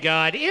 Oh my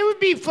god. It would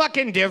be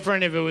fucking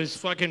different if it was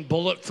fucking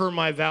Bullet for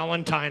My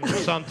Valentine or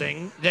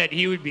something that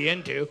he would be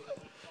into.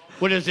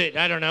 What is it?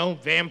 I don't know.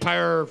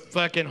 Vampire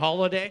fucking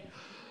Holiday?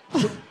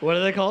 What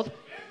are they called?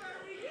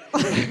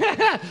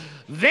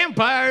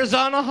 Vampires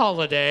on a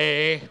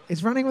Holiday.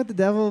 It's Running with the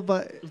Devil,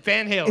 but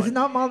Van Halen. is it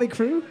not Motley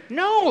Crue?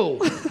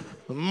 No.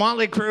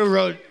 Motley Crue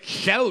wrote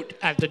Shout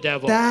at the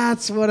Devil.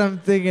 That's what I'm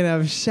thinking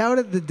of. Shout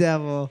at the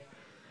devil.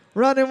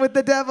 Running with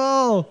the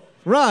devil.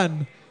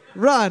 Run.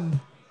 Run.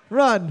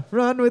 Run.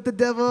 Run with the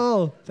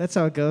devil. That's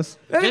how it goes.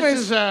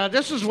 Anyways,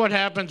 This is what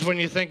happens when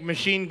you think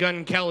Machine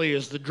Gun Kelly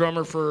is the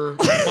drummer for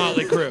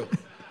Motley Crue.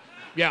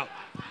 Yeah.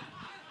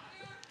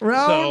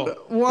 round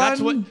So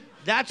one.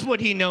 that's what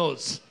he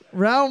knows.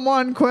 Round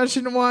 1,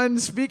 question 1.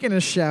 Speaking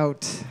of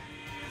shout.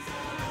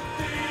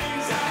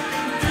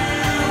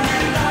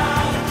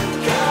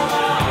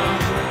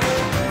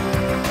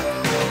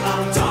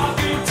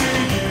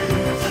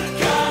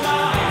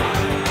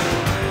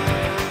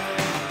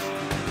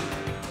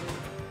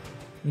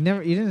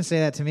 You didn't say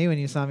that to me when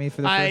you saw me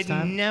for the first I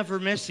time. never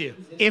miss you.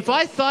 If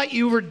I thought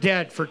you were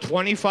dead for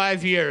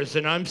 25 years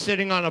and I'm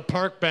sitting on a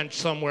park bench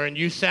somewhere and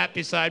you sat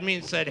beside me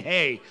and said,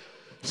 "Hey,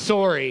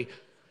 sorry,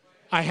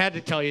 I had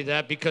to tell you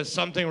that because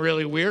something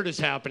really weird is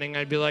happening.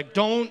 I'd be like,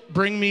 don't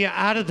bring me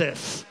out of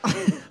this.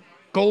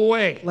 Go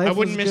away. Life I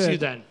wouldn't was miss good. you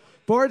then.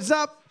 Boards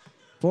up.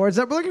 Boards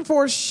up. We're looking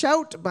for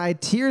Shout by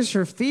Tears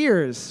for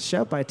Fears.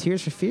 Shout by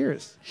Tears for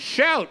Fears.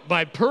 Shout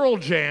by Pearl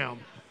Jam.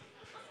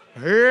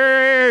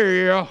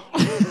 Yeah.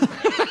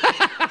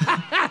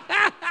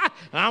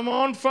 I'm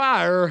on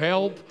fire,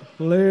 help.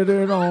 Let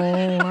it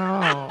on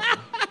out.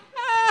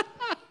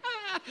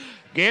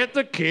 Get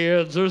the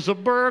kids, there's a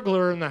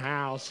burglar in the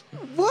house.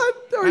 What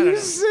are don't you know.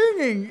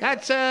 singing?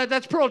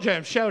 That's Pearl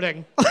Jam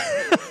shouting.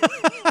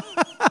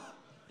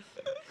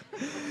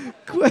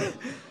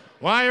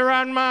 Why you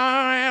riding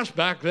my ass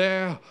back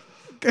there?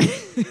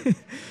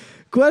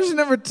 Question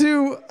number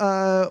 2.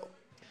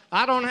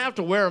 I don't have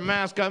to wear a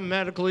mask, I'm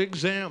medically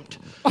exempt.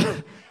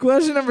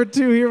 Question number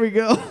 2. Here we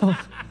go.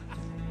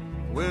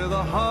 Where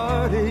the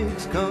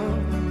heartaches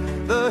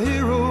come, the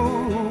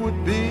hero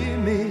would be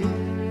me.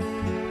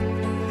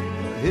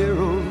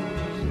 Heroes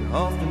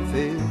often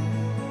fail,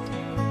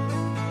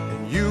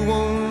 and you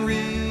won't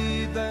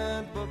read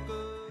that book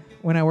again.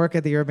 When I work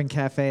at the Urban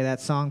Cafe,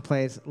 that song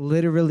plays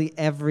literally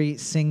every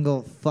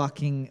single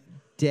fucking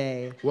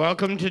day.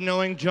 Welcome to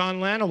knowing John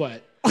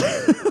Lanowet.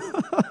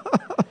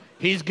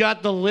 He's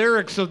got the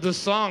lyrics of the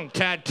song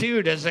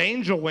tattooed as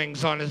angel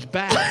wings on his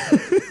back.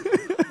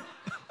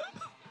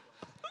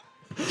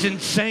 It's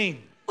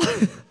insane.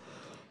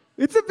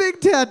 It's a big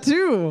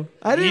tattoo.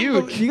 I didn't.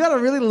 Huge. You gotta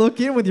really look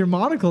in with your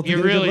monocle. To You get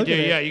a good really look do, at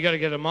it. yeah. You got to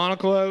get a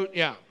monocle out,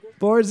 yeah.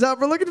 Boards up.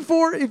 We're looking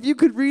for If You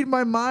Could Read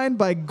My Mind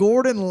by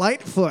Gordon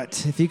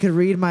Lightfoot. If You Could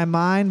Read My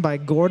Mind by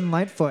Gordon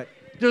Lightfoot.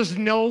 There's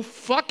no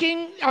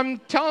fucking, I'm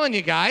telling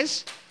you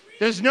guys,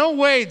 there's no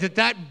way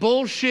that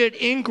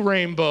bullshit ink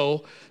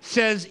rainbow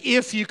says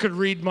if you could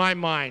read my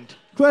mind.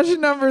 Question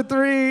number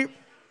 3.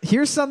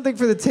 Here's something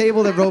for the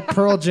table that wrote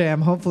Pearl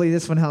Jam. Hopefully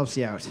this one helps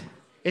you out.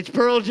 It's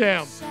Pearl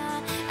Jam.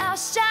 I'll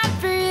shine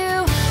for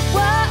you.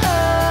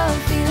 Whoa,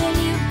 feeling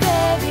you,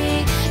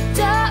 baby.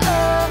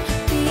 Don't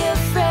be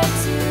afraid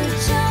to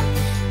jump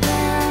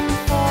and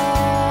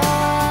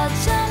fall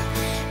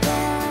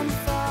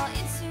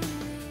into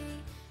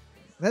me.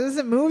 That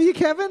doesn't move you,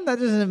 Kevin? That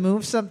doesn't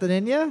move something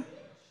in you?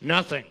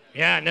 Nothing.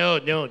 Yeah, no,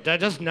 that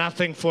does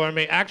nothing for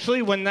me.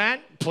 Actually, when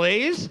that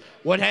plays,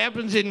 what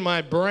happens in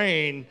my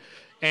brain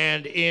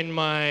and in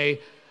my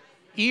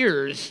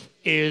ears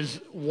is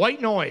white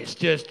noise.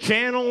 Just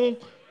channel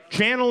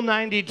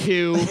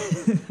 92.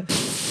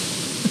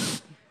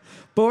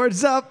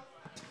 Boards up.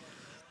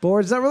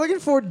 Boards up. We're looking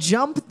for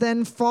Jump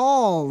Then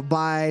Fall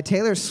by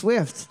Taylor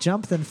Swift.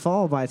 Jump Then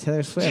Fall by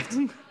Taylor Swift.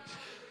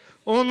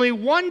 Only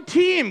one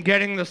team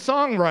getting the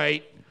song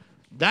right.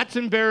 That's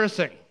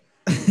embarrassing.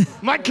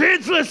 My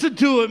kids listen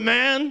to it,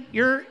 man.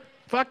 You're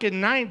fucking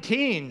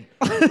 19.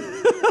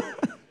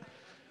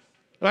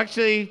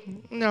 Actually,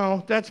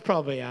 no, that's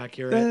probably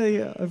accurate.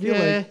 Yeah, I feel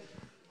like.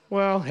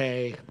 Well,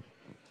 hey.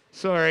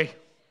 Sorry.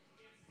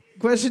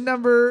 Question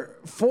number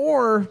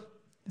 4.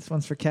 This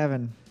one's for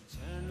Kevin.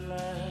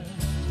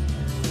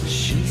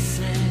 She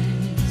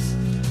says,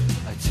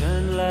 I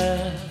turn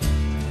left,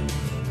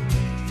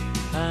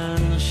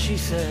 and she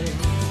says,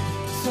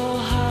 so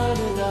how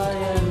did I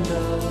end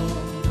up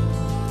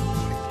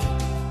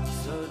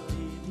so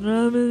deep?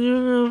 I'm in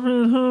your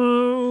girlfriend's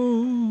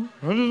home.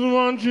 I just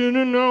want you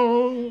to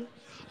know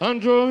I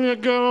drove your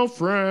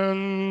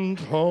girlfriend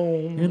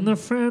home. In the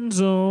friend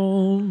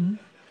zone.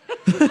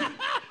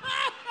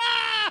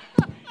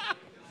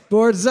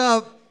 Boards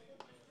up.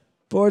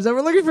 Boards up.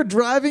 We're looking for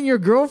Driving Your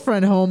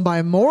Girlfriend Home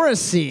by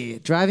Morrissey.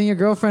 Driving Your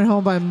Girlfriend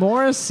Home by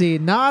Morrissey.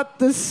 Not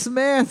the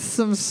Smiths.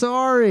 I'm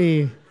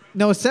sorry.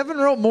 No, 7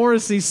 wrote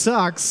Morrissey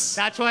sucks.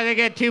 That's why they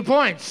get 2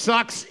 points.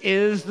 Sucks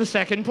is the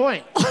second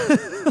point.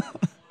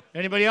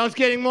 Anybody else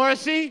getting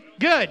Morrissey?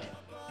 Good.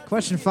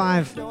 Question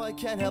 5. No, I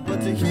can't help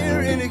but to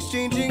hear an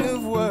exchanging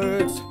of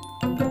words.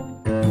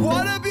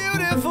 What a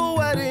beautiful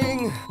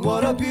wedding!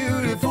 What a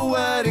beautiful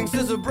wedding!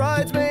 Says a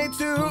bridesmaid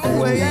to a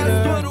waiter.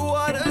 Yes, but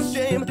what a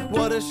shame!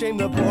 What a shame!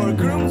 The poor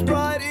groom's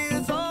bride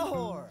is a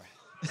whore.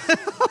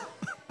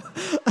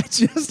 I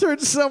just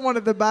heard someone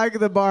at the back of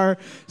the bar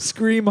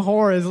scream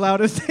whore as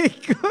loud as they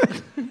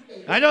could.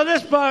 I know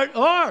this part.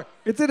 Or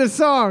It's in a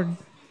song.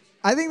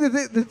 I think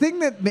the thing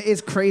that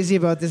is crazy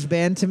about this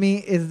band to me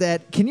is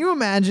that, can you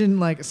imagine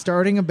like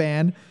starting a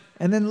band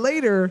and then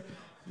later,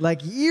 like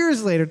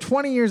years later,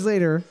 20 years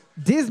later,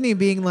 Disney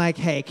being like,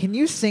 hey, can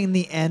you sing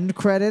the end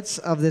credits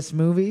of this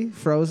movie,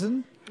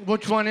 Frozen?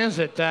 which one is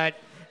it? That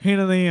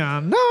Into the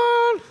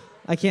unknown.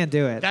 I can't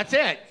do it. that's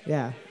it.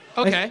 Yeah.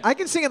 Okay. I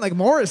can sing it like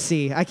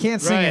Morrissey. I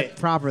can't sing it Right.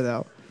 proper,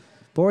 though.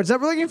 Boards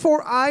up. We're looking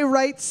for I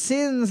Write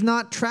Sins,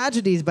 Not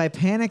Tragedies by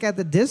Panic at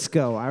the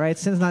Disco. I Write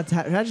Sins, Not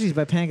Tragedies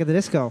by Panic at the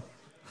Disco.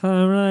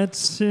 I write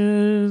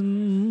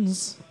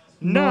sins,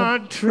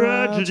 Not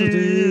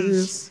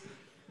tragedies.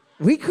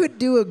 We could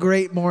do a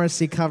great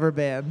Morrissey cover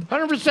band.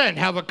 100%.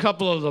 Have a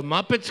couple of the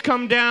Muppets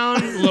come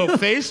down. A little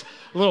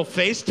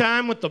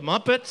FaceTime with the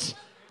Muppets.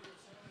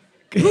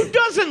 Who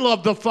doesn't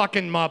love the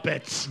fucking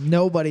Muppets?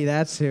 Nobody,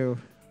 that's who.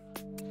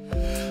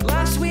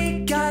 Last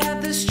week I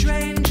had the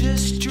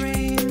strangest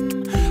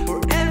dream.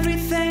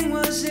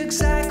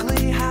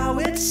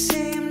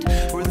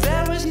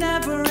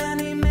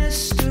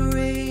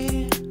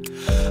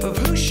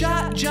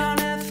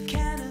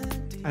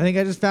 I think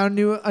I just found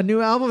a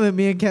new album that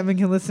me and Kevin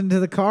can listen to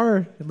in the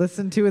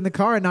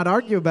car and not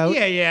argue about.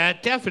 Yeah,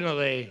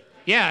 definitely.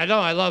 Yeah, no,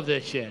 I love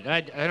this shit.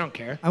 I don't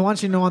care. I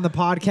want you to know on the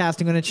podcast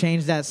I'm going to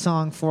change that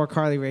song for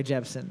Carly Rae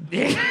Jepsen.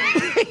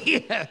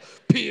 Yeah,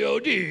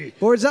 P.O.D.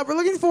 Boards up. We're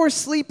looking for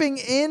Sleeping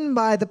In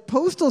by the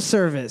Postal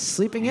Service.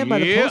 Sleeping In by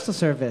the Yeah. Postal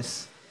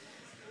Service.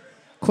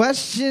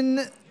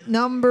 Question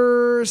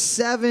number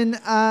 7.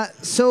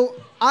 So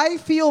I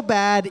feel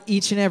bad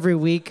each and every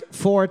week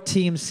for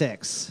Team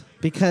 6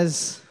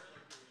 because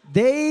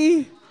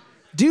they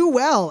do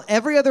well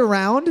every other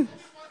round,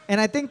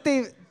 and I think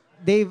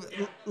they've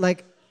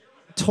like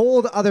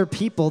told other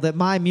people that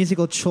my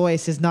musical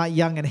choice is not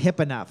young and hip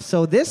enough.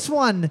 So this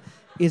one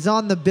is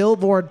on the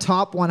Billboard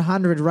Top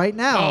 100 right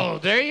now. Oh,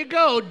 there you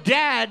go.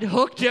 Dad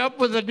hooked you up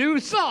with a new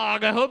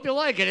song. I hope you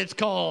like it. It's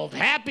called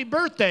Happy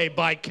Birthday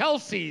by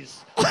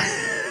Kelsey's.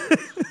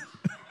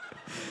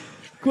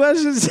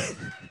 Question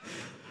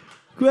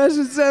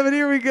 7,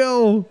 here we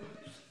go.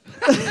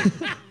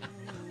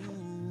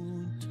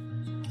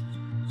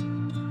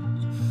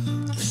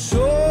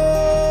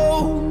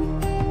 So,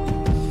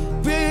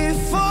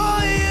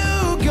 before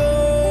you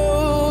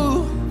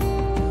go,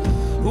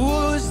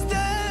 was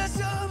there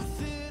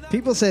something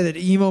People say that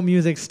emo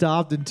music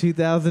stopped in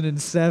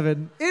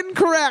 2007.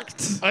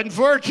 Incorrect.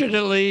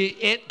 Unfortunately,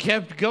 it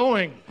kept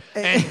going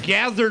and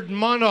gathered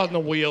mud on the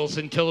wheels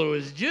until it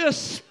was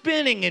just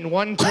spinning in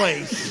one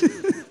place.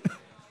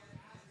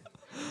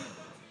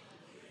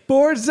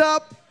 Boards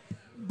up.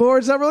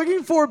 Boards up. We're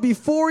looking for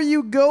Before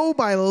You Go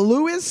by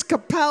Louis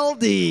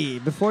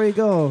Capaldi. Before You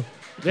Go.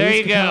 There Louis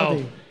you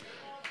go.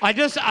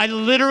 I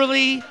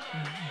literally,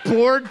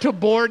 board to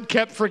board,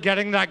 kept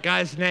forgetting that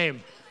guy's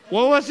name.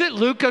 What was it?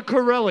 Luca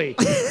Corelli.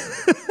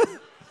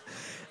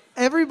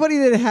 Everybody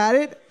that had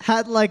it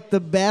had like the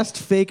best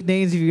fake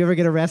names if you ever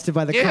get arrested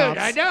by the Dude, cops.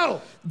 I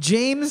know.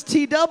 James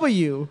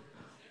T.W.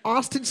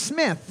 Austin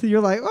Smith.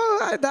 You're like,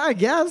 oh, I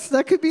guess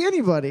that could be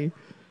anybody.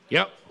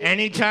 Yep.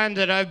 Anytime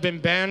that I've been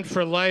banned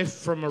for life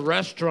from a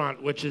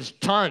restaurant, which is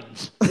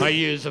tons, I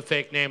use a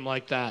fake name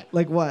like that.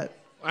 Like what?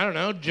 I don't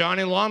know,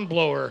 Johnny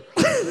Lawnblower.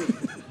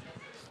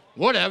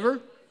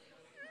 Whatever.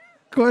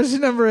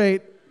 Question number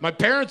 8. My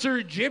parents are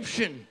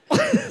Egyptian.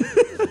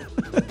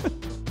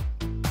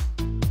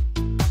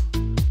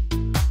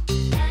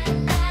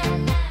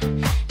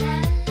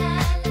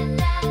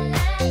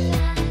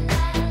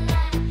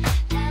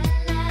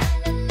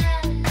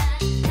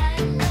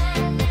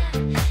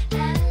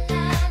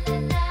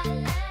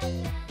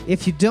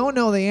 If you don't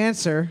know the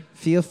answer,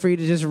 feel free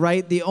to just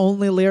write the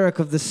only lyric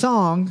of the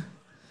song.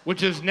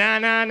 Which is na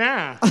na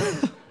na.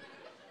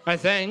 I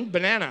think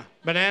banana,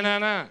 banana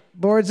na.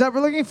 Boards up. We're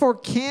looking for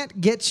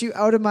Can't Get You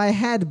Out of My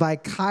Head by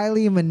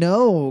Kylie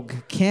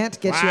Minogue. Can't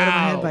Get You Out of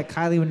My Head Wow. by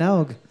Kylie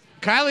Minogue.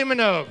 Kylie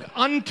Minogue,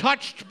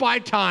 untouched by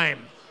time.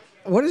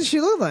 What does she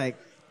look like?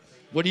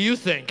 What do you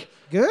think?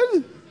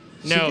 Good?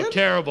 She No, good?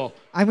 terrible.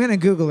 I'm going to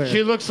Google her.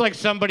 She looks like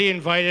somebody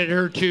invited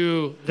her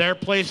to their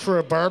place for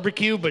a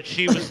barbecue, but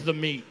she was the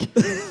meat.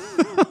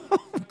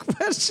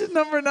 Question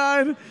number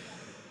 9.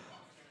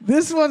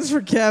 This one's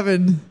for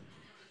Kevin.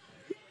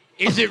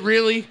 Is it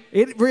really?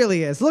 It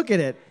really is. Look at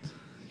it.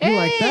 You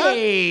like that?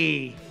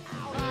 Hey!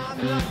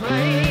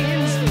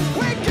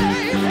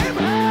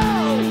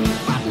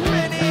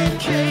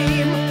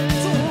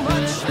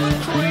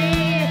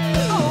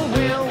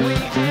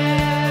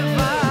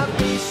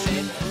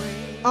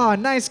 Oh,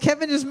 nice.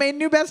 Kevin just made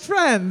new best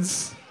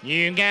friends.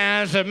 You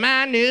guys are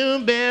my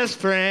new best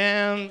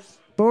friends.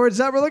 Boards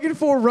up. We're looking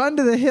for Run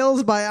to the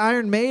Hills by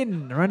Iron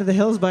Maiden. Run to the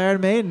Hills by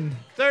Iron Maiden.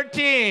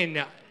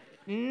 13.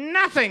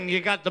 Nothing.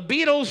 You got the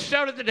Beatles,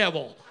 Shout at the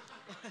Devil.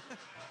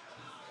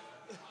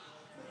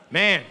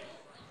 Man,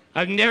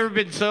 I've never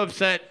been so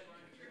upset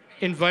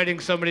inviting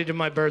somebody to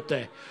my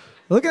birthday.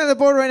 Looking at the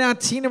board right now,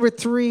 team number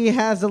 3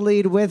 has the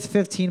lead with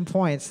 15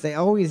 points. They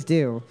always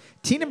do.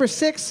 Team number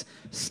 6,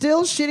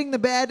 still shitting the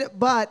bed,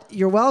 but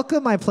you're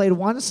welcome. I played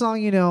one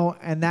song you know,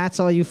 and that's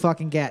all you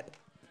fucking get.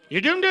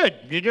 You're doing good.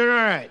 You're doing all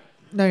right.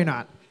 No, you're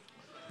not.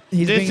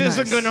 He's This being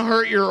isn't nice. going to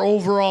hurt your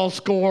overall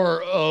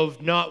score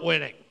of not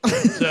winning.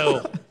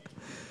 So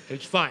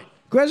it's fine.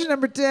 Question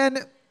number 10.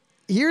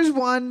 Here's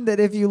one that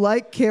if you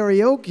like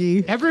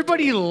karaoke,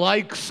 Everybody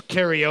likes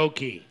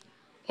karaoke.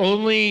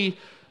 Only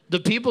the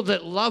people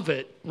that love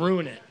it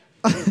ruin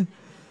it.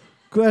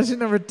 question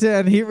number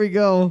 10. Here we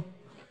go.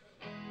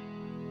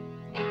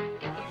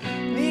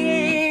 The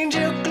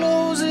angel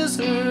closes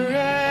her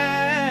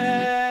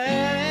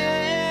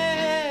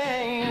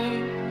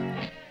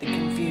eyes. The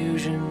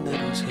confusion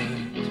that was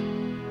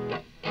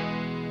hers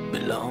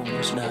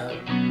belongs now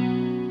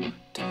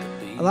to the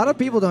beat. A lot of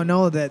people don't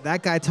know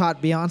that guy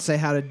taught Beyonce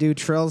how to do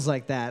trills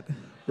like that.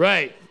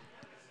 Right.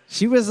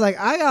 She was like,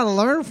 I gotta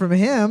learn from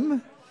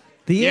him.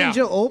 The Yeah.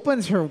 angel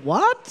opens her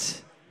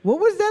what? What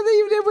was that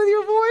you did with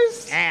your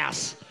voice?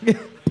 Ass.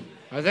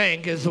 I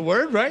think is the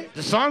word, right?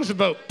 The song's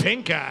about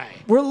pink eye.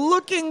 We're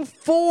looking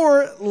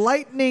for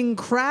Lightning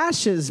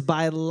Crashes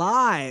by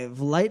Live.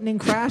 Lightning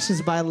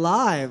Crashes by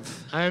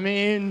Live. I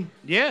mean,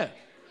 yeah.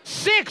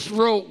 6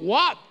 wrote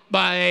WAP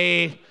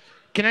by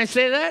Can I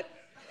say that?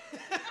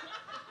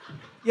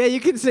 Yeah,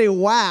 you can say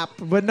WAP,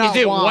 but not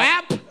Is it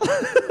WAP. WAP?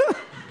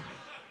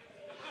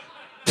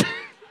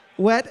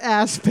 Wet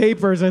ass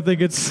papers, I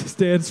think it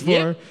stands for.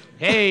 Yeah.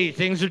 Hey,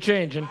 things are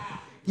changing.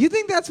 You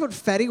think that's what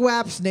Fetty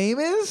Wap's name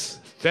is?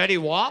 Fetty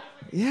Wap?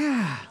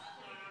 Yeah.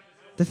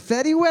 The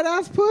Fetty Wet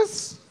Ass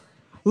Puss?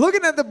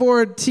 Looking at the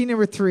board, team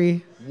number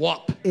 3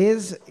 Wap.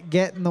 is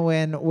getting the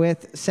win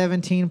with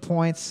 17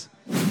 points.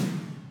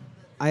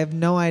 I have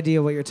no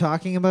idea what you're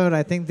talking about.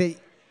 I think that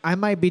I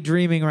might be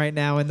dreaming right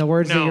now, and the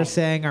words that No. you're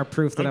saying are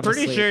proof that I'm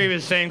pretty asleep. sure he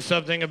was saying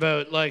something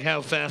about like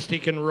how fast he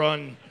can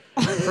run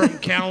from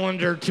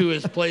calendar to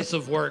his place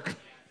of work.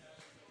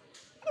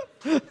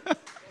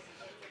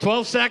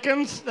 12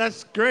 seconds?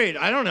 That's great.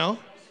 I don't know.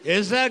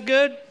 Is that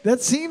good?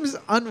 That seems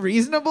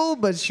unreasonable,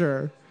 but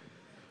sure.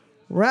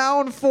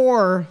 Round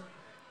 4.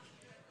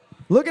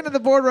 Looking at the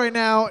board right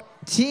now,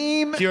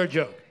 team It's your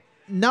joke.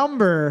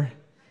 number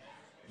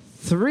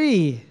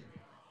 3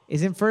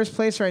 is in first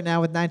place right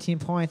now with 19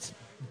 points.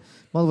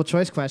 Multiple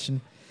choice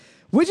question.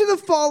 Which of the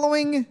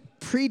following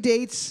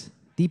predates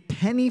the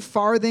penny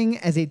farthing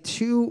as a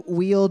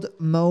two-wheeled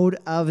mode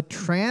of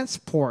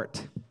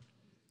transport?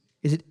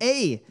 Is it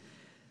A,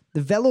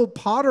 the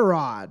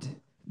velopodorod,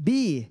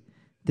 B,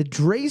 the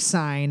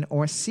dracine,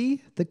 or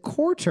C, the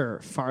quarter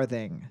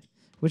farthing?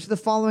 Which of the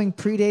following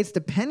predates the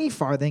penny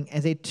farthing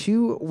as a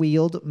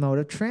two-wheeled mode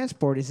of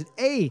transport? Is it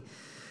A,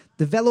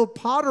 the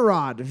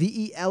velopodorod,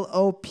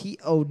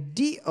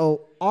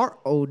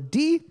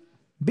 VELOPODOROD,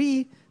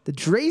 B, the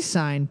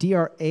dracine,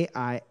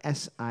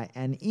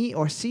 DRAISINE,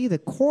 or C, the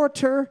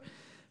quarter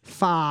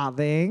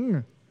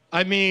farthing?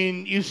 I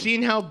mean, you've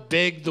seen how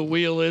big the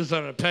wheel is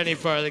on a penny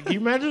farthing. Can you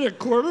imagine a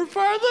quarter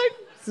farthing?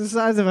 It's the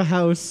size of a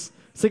house.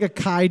 It's like a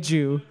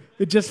kaiju.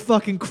 It just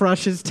fucking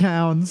crushes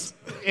towns.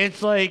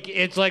 It's like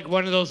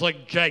one of those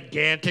like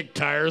gigantic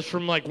tires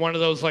from like one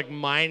of those like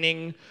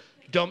mining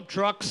dump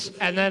trucks,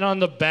 and then on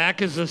the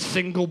back is a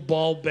single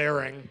ball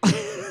bearing.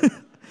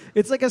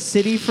 It's like a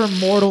city from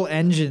Mortal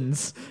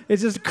Engines.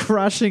 It's just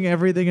crushing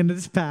everything in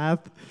its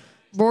path.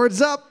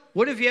 Boards up.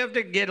 What if you have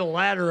to get a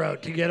ladder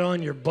out to get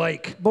on your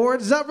bike?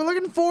 Boards up. We're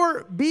looking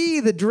for B,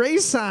 the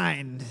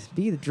dracine.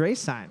 B, the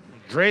dracine.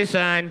 Dre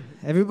sign.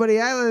 Everybody,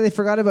 they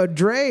forgot about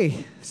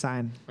Dre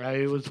sign.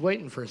 I was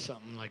waiting for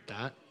something like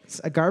that.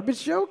 It's a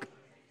garbage joke?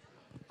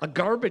 A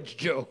garbage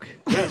joke.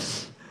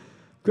 Yes.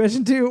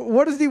 Question 2.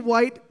 What is the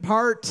white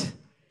part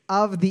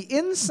of the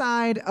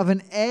inside of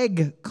an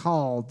egg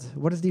called?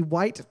 What is the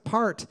white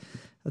part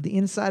of the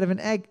inside of an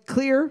egg?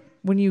 Clear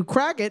when you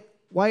crack it,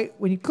 white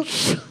when you cook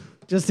it.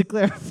 Just to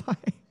clarify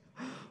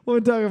what we're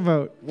talking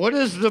about. What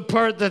is the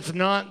part that's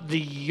not the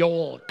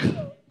yolk?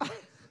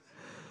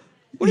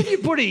 What if you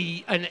put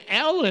an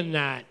L in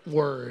that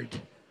word?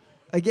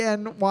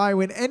 Again, why?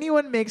 When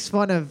anyone makes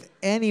fun of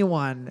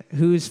anyone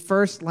whose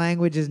first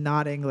language is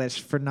not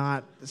English for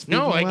not speaking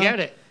No, I well, get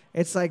it.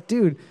 It's like,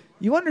 dude,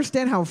 you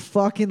understand how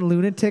fucking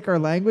lunatic our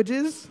language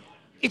is?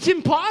 It's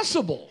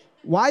impossible.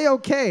 Why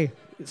okay?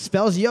 It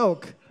spells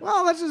yoke.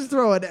 Well, let's just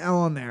throw an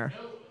L in there.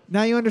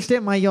 Now you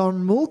understand my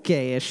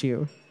Yarmulke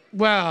issue.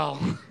 Well,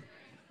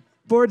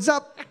 Boards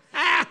up.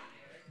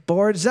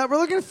 Boards up. We're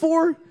looking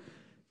for...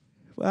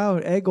 Wow,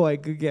 egg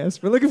white, good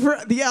guess. We're looking for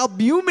the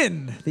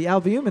albumin. The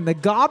albumin, the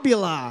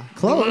globula.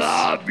 Close.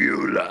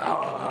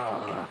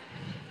 globula.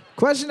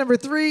 Question number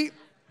 3.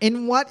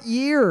 In what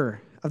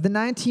year of the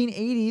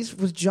 1980s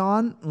was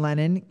John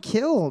Lennon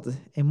killed?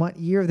 In what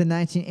year of the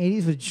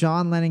 1980s was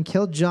John Lennon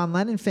killed? John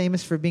Lennon,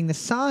 famous for being the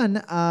son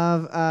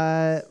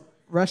of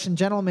Russian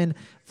gentleman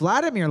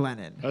Vladimir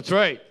Lenin. That's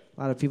right.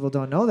 A lot of people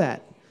don't know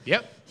that.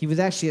 Yep. He was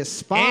actually a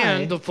spy.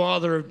 And the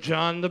father of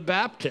John the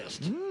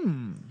Baptist.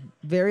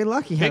 Very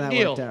lucky how Big that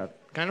deal. worked out.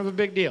 Kind of a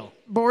big deal.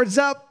 Boards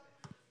up.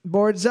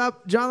 Boards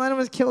up. John Lennon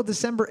was killed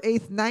December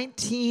 8th,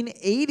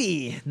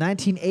 1980.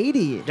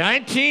 1980.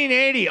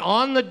 1980,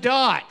 on the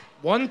dot.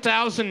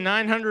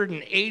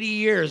 1,980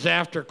 years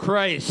after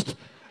Christ.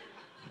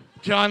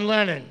 John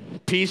Lennon,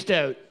 peaced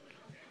out.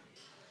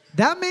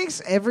 That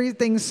makes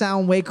everything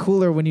sound way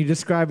cooler when you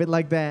describe it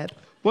like that.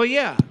 Well,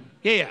 yeah.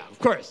 Yeah, of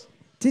course.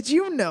 Did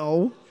you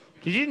know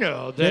Did you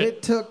know that that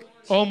it took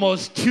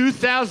almost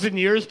 2,000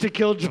 years to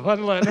kill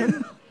John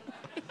Lennon?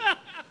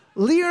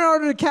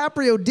 Leonardo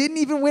DiCaprio didn't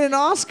even win an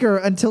Oscar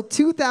until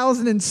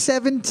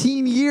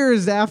 2017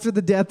 years after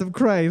the death of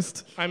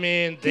Christ? I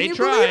mean, Can they you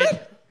believe tried.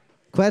 it?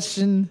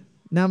 Question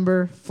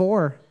number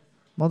 4.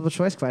 Multiple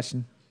choice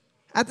question.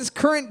 At this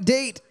current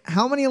date,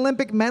 how many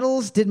Olympic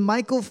medals did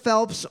Michael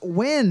Phelps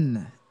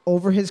win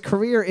over his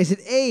career? Is it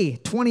A,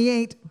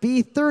 28,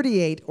 B,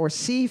 38, or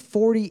C,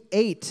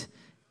 48?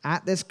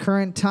 At this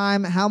current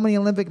time, how many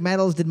Olympic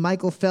medals did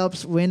Michael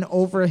Phelps win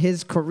over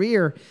his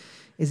career?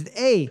 Is it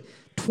A,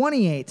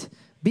 28,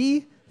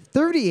 B,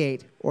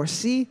 38, or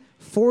C,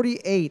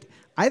 48?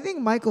 I think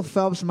Michael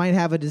Phelps might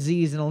have a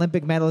disease and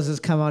Olympic medals has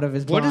come out of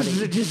his What body. is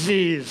the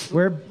disease?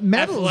 Where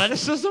medals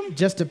Athleticism?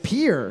 just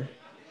appear.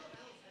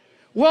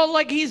 Well,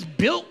 like he's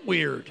built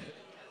weird.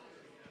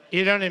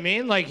 You know what I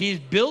mean? Like he's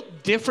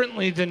built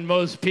differently than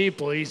most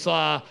people. He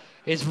saw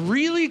is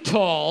really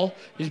tall.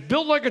 He's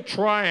built like a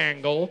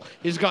triangle.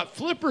 He's got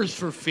flippers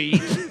for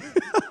feet.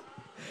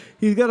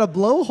 He's got a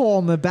blowhole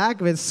in the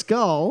back of his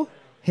skull.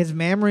 His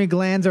mammary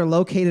glands are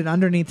located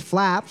underneath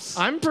flaps.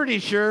 I'm pretty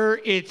sure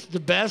it's the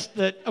best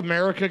that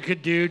America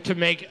could do to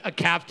make a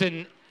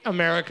Captain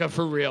America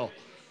for real.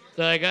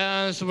 They're like,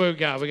 that's what we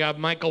got. We got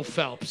Michael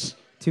Phelps.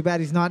 Too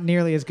bad he's not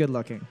nearly as good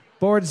looking.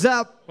 Boards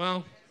up.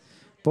 Well,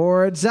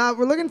 Boards up.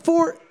 We're looking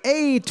for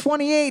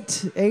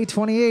A28.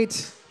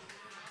 A28.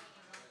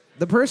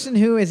 The person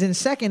who is in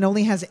second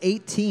only has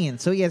 18,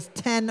 so he has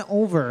 10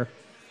 over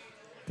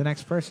the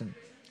next person.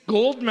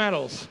 gold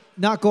medals.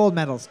 Not gold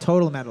medals,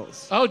 total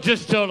medals. Oh,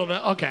 just total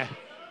medals. Okay.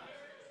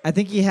 I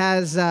think he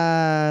has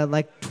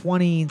like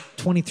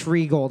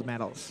 23 gold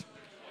medals.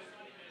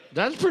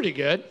 That's pretty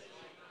good.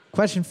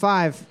 Question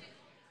 5.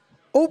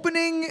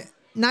 Opening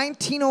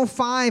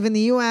 1905 in the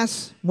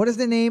U.S., what is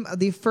the name of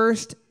the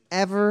first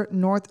ever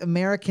North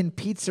American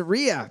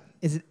pizzeria?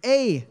 Is it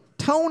A,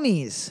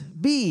 Tony's,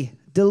 B,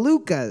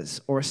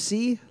 DeLuca's, or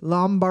C,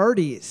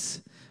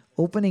 Lombardi's?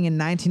 Opening in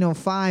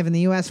 1905 in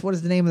the U.S., what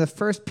is the name of the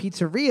first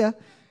pizzeria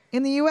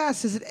in the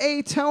U.S.? Is it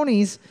A,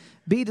 Tony's,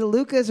 B,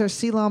 DeLuca's, or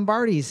C,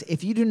 Lombardi's?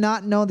 If you do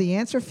not know the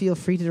answer, feel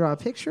free to draw a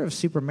picture of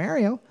Super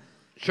Mario.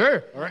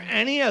 Sure. Or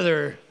any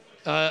other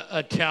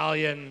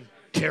Italian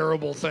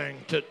terrible thing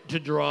to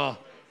draw.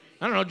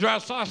 I don't know, draw a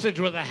sausage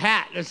with a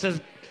hat that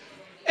says,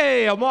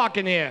 hey, I'm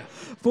walking here.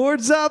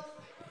 Boards up.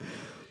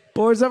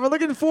 Boards up. We're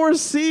looking for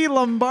C,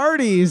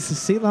 Lombardi's.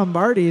 C,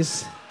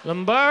 Lombardi's.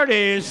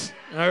 Lombardi's.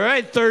 All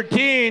right,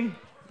 13.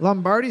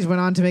 Lombardi's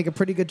went on to make a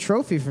pretty good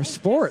trophy for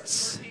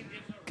sports.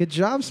 Good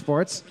job,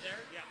 sports.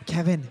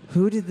 Kevin,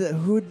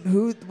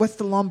 what's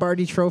the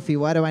Lombardi trophy?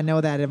 Why do I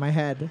know that in my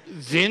head?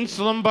 Vince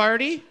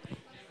Lombardi,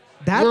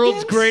 That world's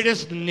Vince?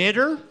 greatest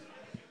knitter.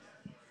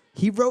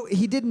 He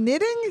did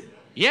knitting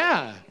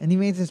Yeah, and he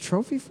made his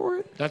trophy for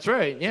it? that's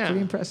right. Pretty Yeah,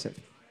 impressive.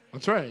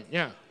 that's right.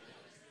 Yeah.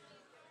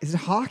 Is it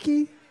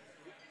hockey?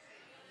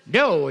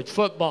 No, it's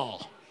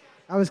football.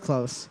 I was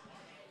close.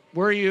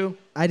 Were you?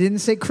 I didn't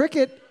say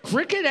cricket.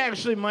 Cricket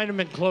actually might have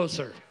been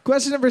closer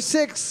Question number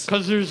 6.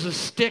 because there's a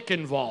stick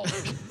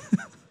involved.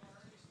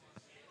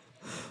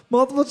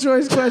 Multiple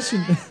choice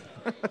question.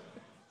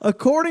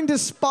 According to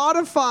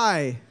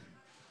Spotify,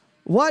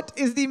 what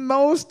is the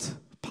most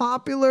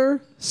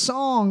popular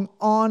song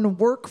on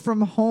work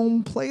from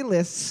home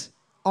playlists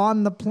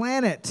on the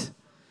planet?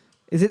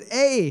 Is it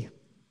A,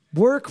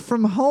 Work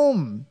from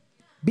Home,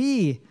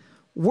 B,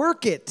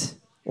 Work It,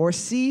 or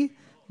C,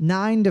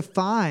 9 to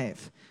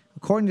 5?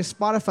 According to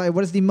Spotify,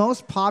 what is the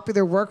most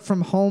popular work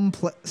from home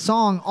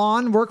song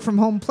on work from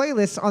home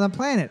playlists on the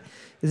planet?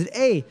 Is it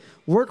A,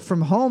 Work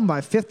from Home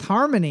by Fifth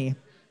Harmony,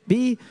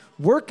 B,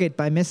 Work It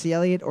by Missy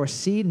Elliott, or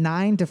C,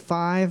 9 to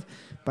 5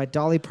 by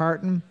Dolly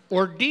Parton?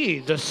 Or D,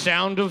 The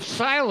Sound of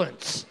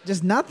Silence.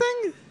 Just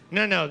nothing?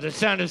 No, The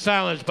Sound of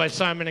Silence by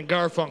Simon and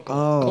Garfunkel.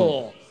 Oh.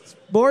 Cool.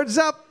 Boards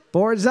up.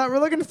 Boards up. We're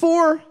looking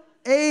for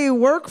A,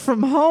 Work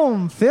from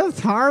Home,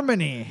 Fifth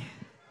Harmony.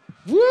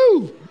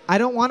 Woo! I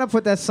don't want to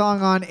put that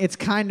song on. It's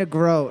kind of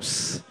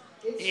gross.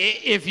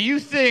 If you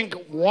think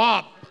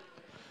WAP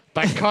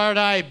by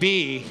Cardi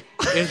B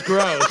is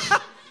gross,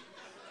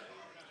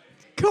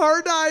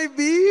 Cardi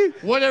B?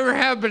 whatever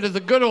happened to the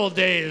good old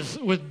days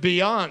with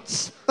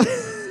Beyonce?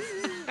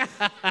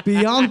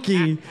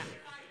 Bianchi.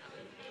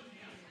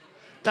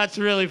 That's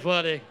really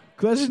funny.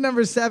 Question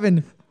number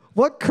 7.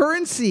 What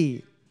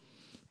currency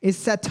is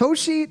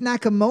Satoshi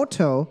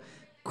Nakamoto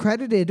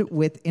credited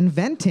with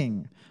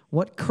inventing?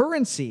 What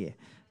currency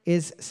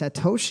is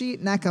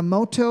Satoshi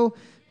Nakamoto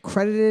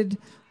credited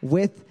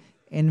with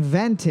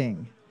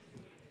inventing?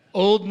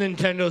 Old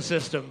Nintendo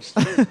systems.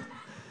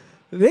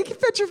 They can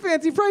fetch your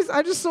fancy price.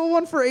 I just sold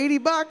one for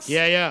 $80.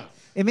 Yeah.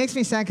 It makes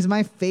me sad because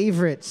my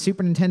favorite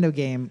Super Nintendo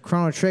game,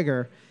 Chrono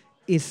Trigger,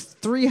 is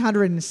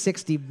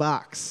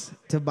 $360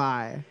 to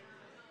buy.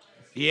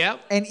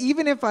 Yep. And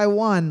even if I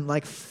won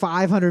like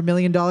 $500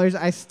 million,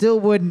 I still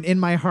wouldn't, in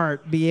my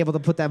heart, be able to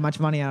put that much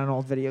money on an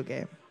old video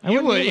game.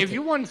 You would. If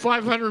you won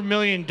 $500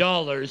 million,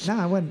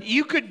 No, I wouldn't.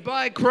 you could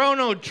buy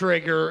Chrono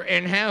Trigger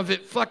and have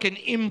it fucking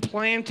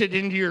implanted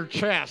into your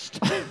chest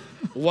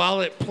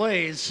while it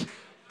plays.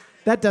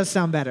 That does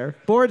sound better.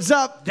 Boards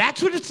up.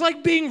 That's what it's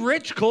like being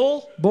rich,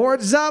 Cole.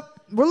 Boards up.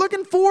 We're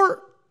looking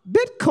for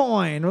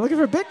Bitcoin. We're looking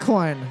for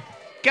Bitcoin.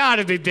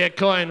 Gotta be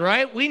Bitcoin,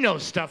 right? We know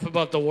stuff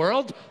about the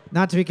world.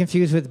 Not to be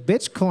confused with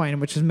Bitcoin,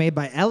 which was made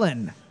by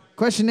Ellen.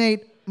 Question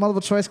 8,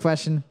 multiple choice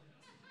question.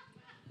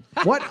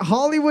 What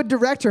Hollywood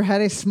director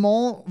had a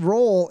small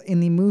role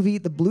in the movie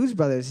The Blues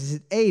Brothers? Is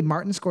it A,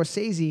 Martin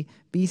Scorsese,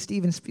 B,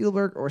 Steven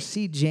Spielberg, or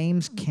C,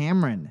 James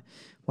Cameron?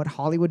 What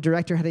Hollywood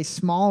director had a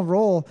small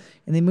role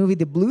in the movie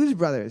The Blues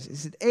Brothers?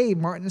 Is it A,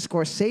 Martin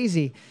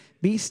Scorsese,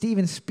 B,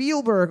 Steven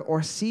Spielberg,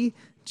 or C,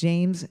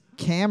 James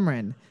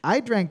Cameron?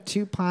 I drank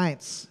 2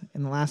 pints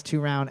in the last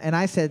 2 rounds, and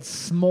I said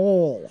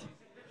small.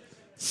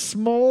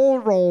 Small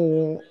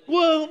role.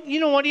 Well,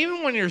 you know what?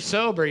 Even when you're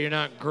sober, you're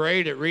not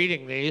great at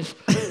reading these.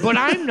 But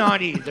I'm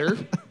not either.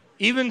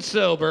 Even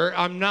sober,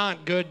 I'm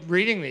not good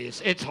reading these.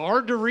 It's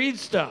hard to read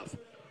stuff.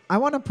 I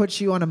want to put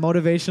you on a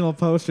motivational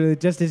poster that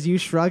just is you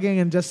shrugging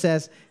and just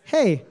says,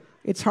 hey,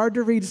 it's hard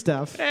to read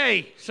stuff.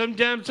 Hey,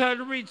 sometimes hard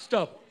to read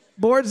stuff.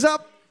 Boards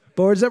up.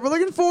 Boards up. We're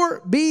looking for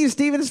B.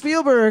 Steven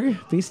Spielberg.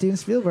 B. Steven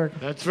Spielberg.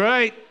 That's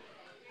right.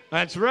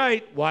 That's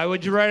right. Why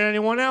would you write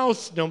anyone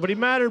else? Nobody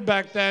mattered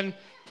back then.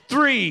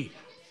 3,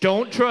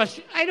 don't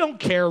trust. I don't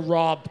care,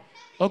 Rob.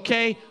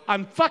 Okay?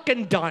 I'm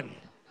fucking done.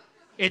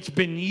 It's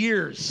been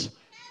years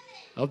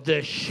of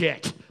this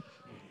shit.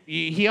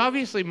 He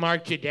obviously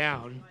marked you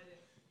down,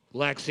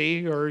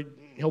 Lexi, or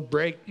he'll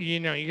break, you're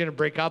going to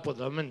break up with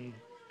him and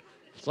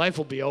his life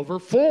will be over.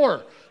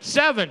 4,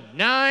 7,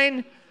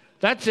 9,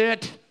 that's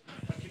it.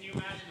 Can you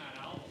imagine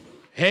that album?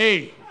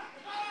 Hey.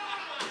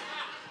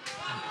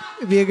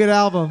 It'd be a good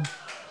album.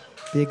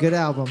 Be a good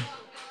album.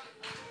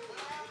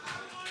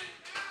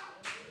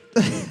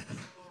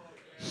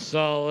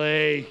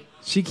 Sully.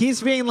 She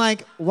keeps being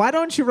like, why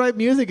don't you write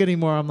music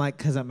anymore? I'm like,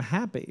 because I'm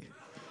happy.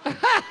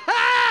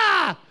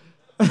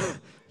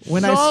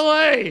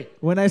 Sully.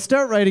 When I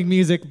start writing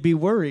music, be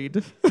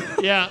worried.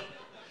 Yeah.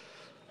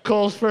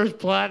 Cole's first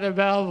platinum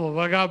album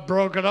I got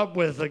broken up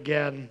with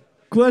again.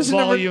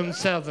 Volume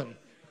 7.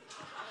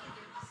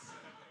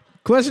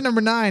 Question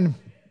number 9.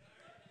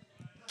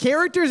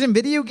 Characters in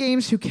video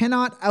games who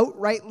cannot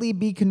outrightly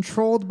be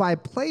controlled by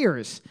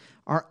players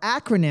are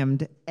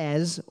acronymed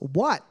as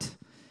what?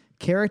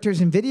 Characters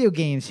in video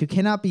games who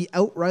cannot be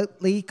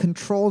outrightly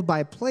controlled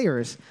by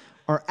players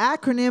are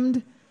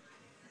acronymed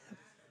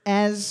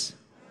as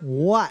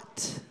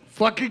what?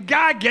 Fucking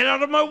guy, get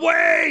out of my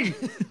way!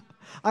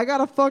 I got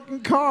a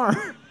fucking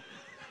car.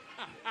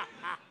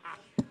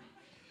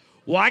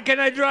 Why can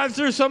I drive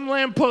through some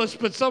lampposts,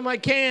 but some I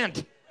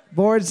can't?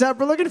 Boards up.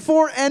 We're looking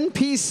for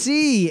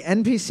NPC.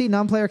 NPC,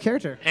 non-player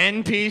character.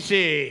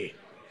 NPC.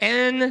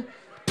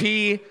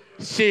 NPC.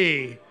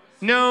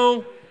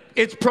 No,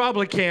 it's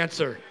probably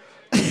cancer.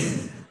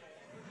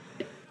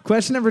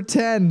 Question number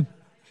 10.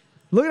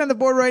 Looking at the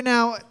board right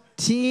now,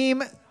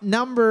 team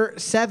number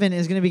 7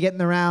 is going to be getting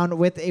the round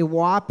with a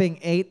whopping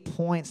 8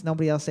 points.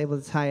 Nobody else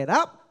able to tie it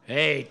up.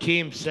 Hey,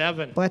 Team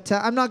 7. But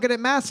I'm not good at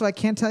math, so I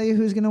can't tell you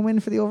who's going to win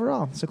for the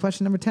overall. So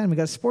question number 10, we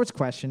got a sports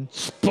question.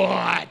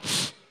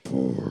 Sports.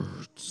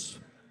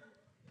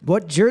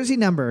 What jersey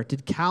number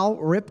did Cal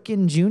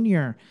Ripken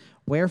Jr.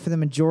 wear for the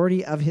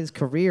majority of his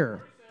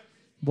career?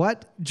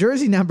 What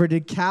jersey number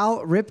did Cal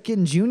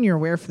Ripken Jr.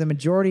 wear for the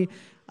majority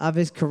of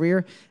his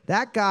career?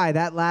 That guy,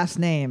 that last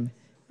name,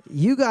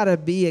 you got to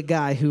be a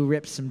guy who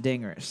rips some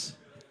dingers.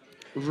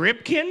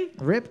 Ripken?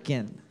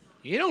 Ripken.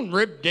 You don't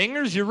rip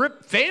dingers, you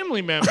rip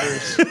family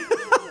members.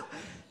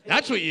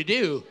 That's what you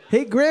do.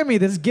 Hey, Grammy,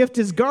 this gift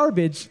is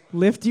garbage.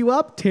 Lift you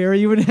up, tear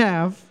you in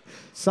half.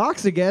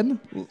 Socks again.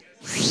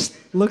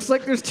 Looks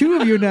like there's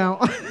 2 of you now.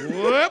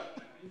 Whoop.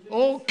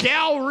 Old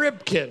Cal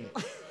Ripken.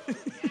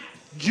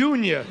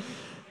 Junior.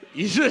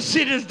 You should have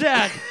seen his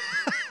dad.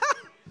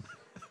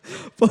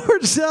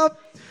 Boards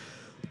up.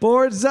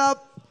 Boards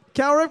up.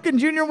 Cal Ripken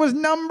Jr. was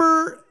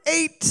number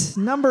 8.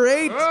 Number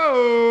 8.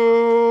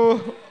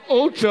 Oh,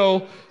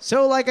 Ocho.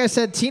 So, like I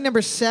said, team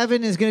number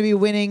 7 is going to be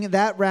winning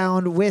that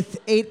round with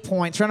 8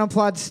 points. Round of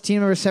applause to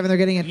team number 7. They're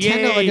getting a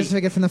 $10 gift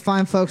certificate from the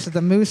fine folks at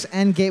the Moose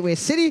and Gateway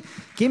City.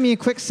 Give me a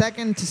quick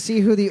second to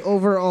see who the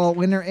overall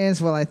winner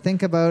is while I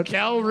think about...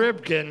 Cal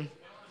Ripken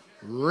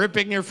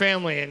ripping your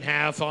family in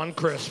half on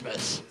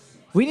Christmas.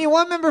 We need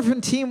 1 member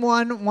from Team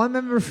 1, 1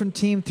 member from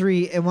Team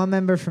 3, and 1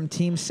 member from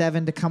Team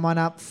 7 to come on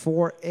up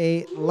for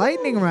a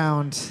lightning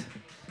round.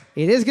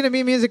 It is going to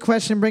be a music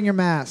question. Bring your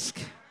mask.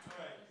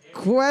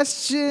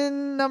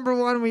 Question number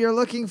 1, we are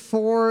looking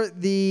for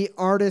the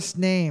artist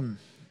name.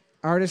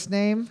 Artist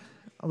name,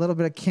 a little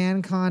bit of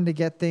CanCon to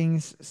get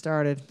things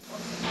started.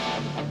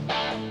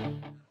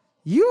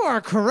 You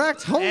are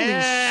correct. Holy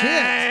shit.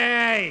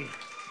 Hey!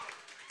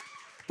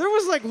 There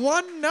was like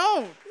 1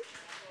 note.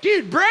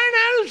 Dude, Brian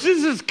Adams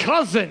is his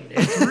cousin.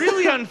 It's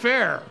really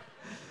unfair.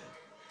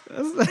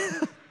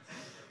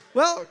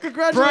 Well,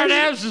 congratulations. Brian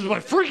Adams is my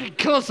freaking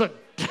cousin.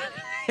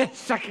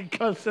 Second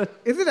cousin.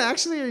 Is it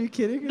actually? Are you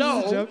kidding? Is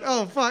No. this a joke?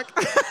 Oh, fuck.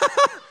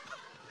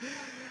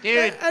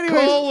 Dude,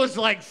 Anyways. Cole was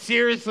like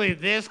seriously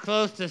this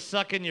close to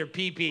sucking your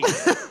pee-pee.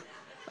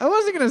 I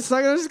wasn't going to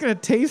suck it. I was just going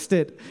to taste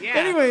it. Yeah.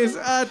 Anyways,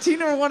 team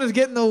number 1 is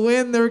getting the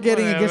win. They're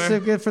getting a gift Whatever.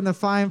 certificate from the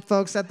fine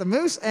folks at the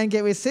Moose and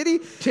Gateway City.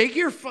 Take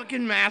your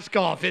fucking mask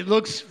off. It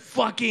looks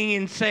fucking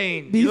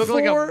insane. You look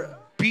like Before- a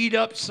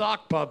beat-up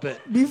sock puppet.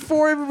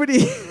 Before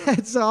everybody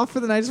heads off for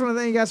the night, I just want to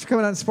thank you guys for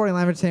coming out and supporting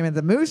live entertainment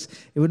at the Moose.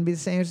 It wouldn't be the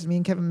same as me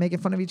and Kevin making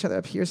fun of each other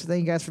up here, so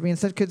thank you guys for being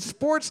such good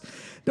sports.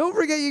 Don't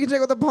forget you can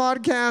check out the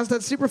podcast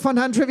at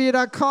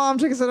superfuntimetrivia.com.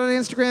 Check us out on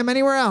Instagram,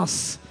 anywhere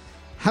else.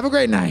 Have a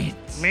great night.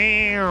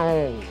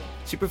 Meow.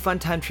 Super Fun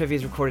Time Trivia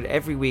is recorded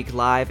every week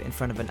live in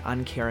front of an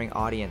uncaring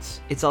audience.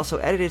 It's also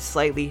edited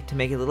slightly to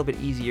make it a little bit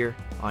easier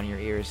on your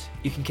ears.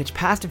 You can catch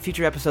past and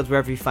future episodes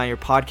wherever you find your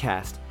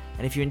podcast.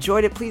 And if you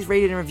enjoyed it, please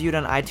rate it and review it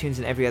on iTunes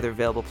and every other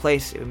available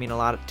place. It would mean a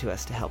lot to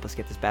us to help us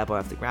get this bad boy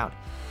off the ground.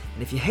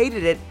 And if you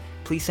hated it,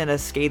 please send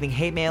us scathing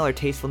hate mail or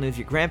tasteful news of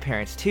your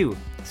grandparents to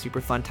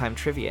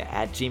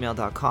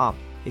superfuntimetrivia@gmail.com.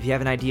 If you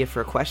have an idea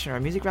for a question or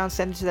a music round,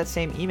 send it to that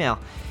same email.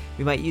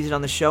 We might use it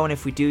on the show, and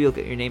if we do, you'll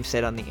get your name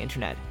said on the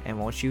internet. And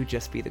won't you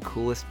just be the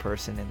coolest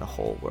person in the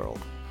whole world?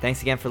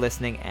 Thanks again for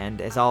listening,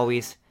 and as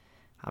always,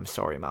 I'm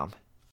sorry, Mom.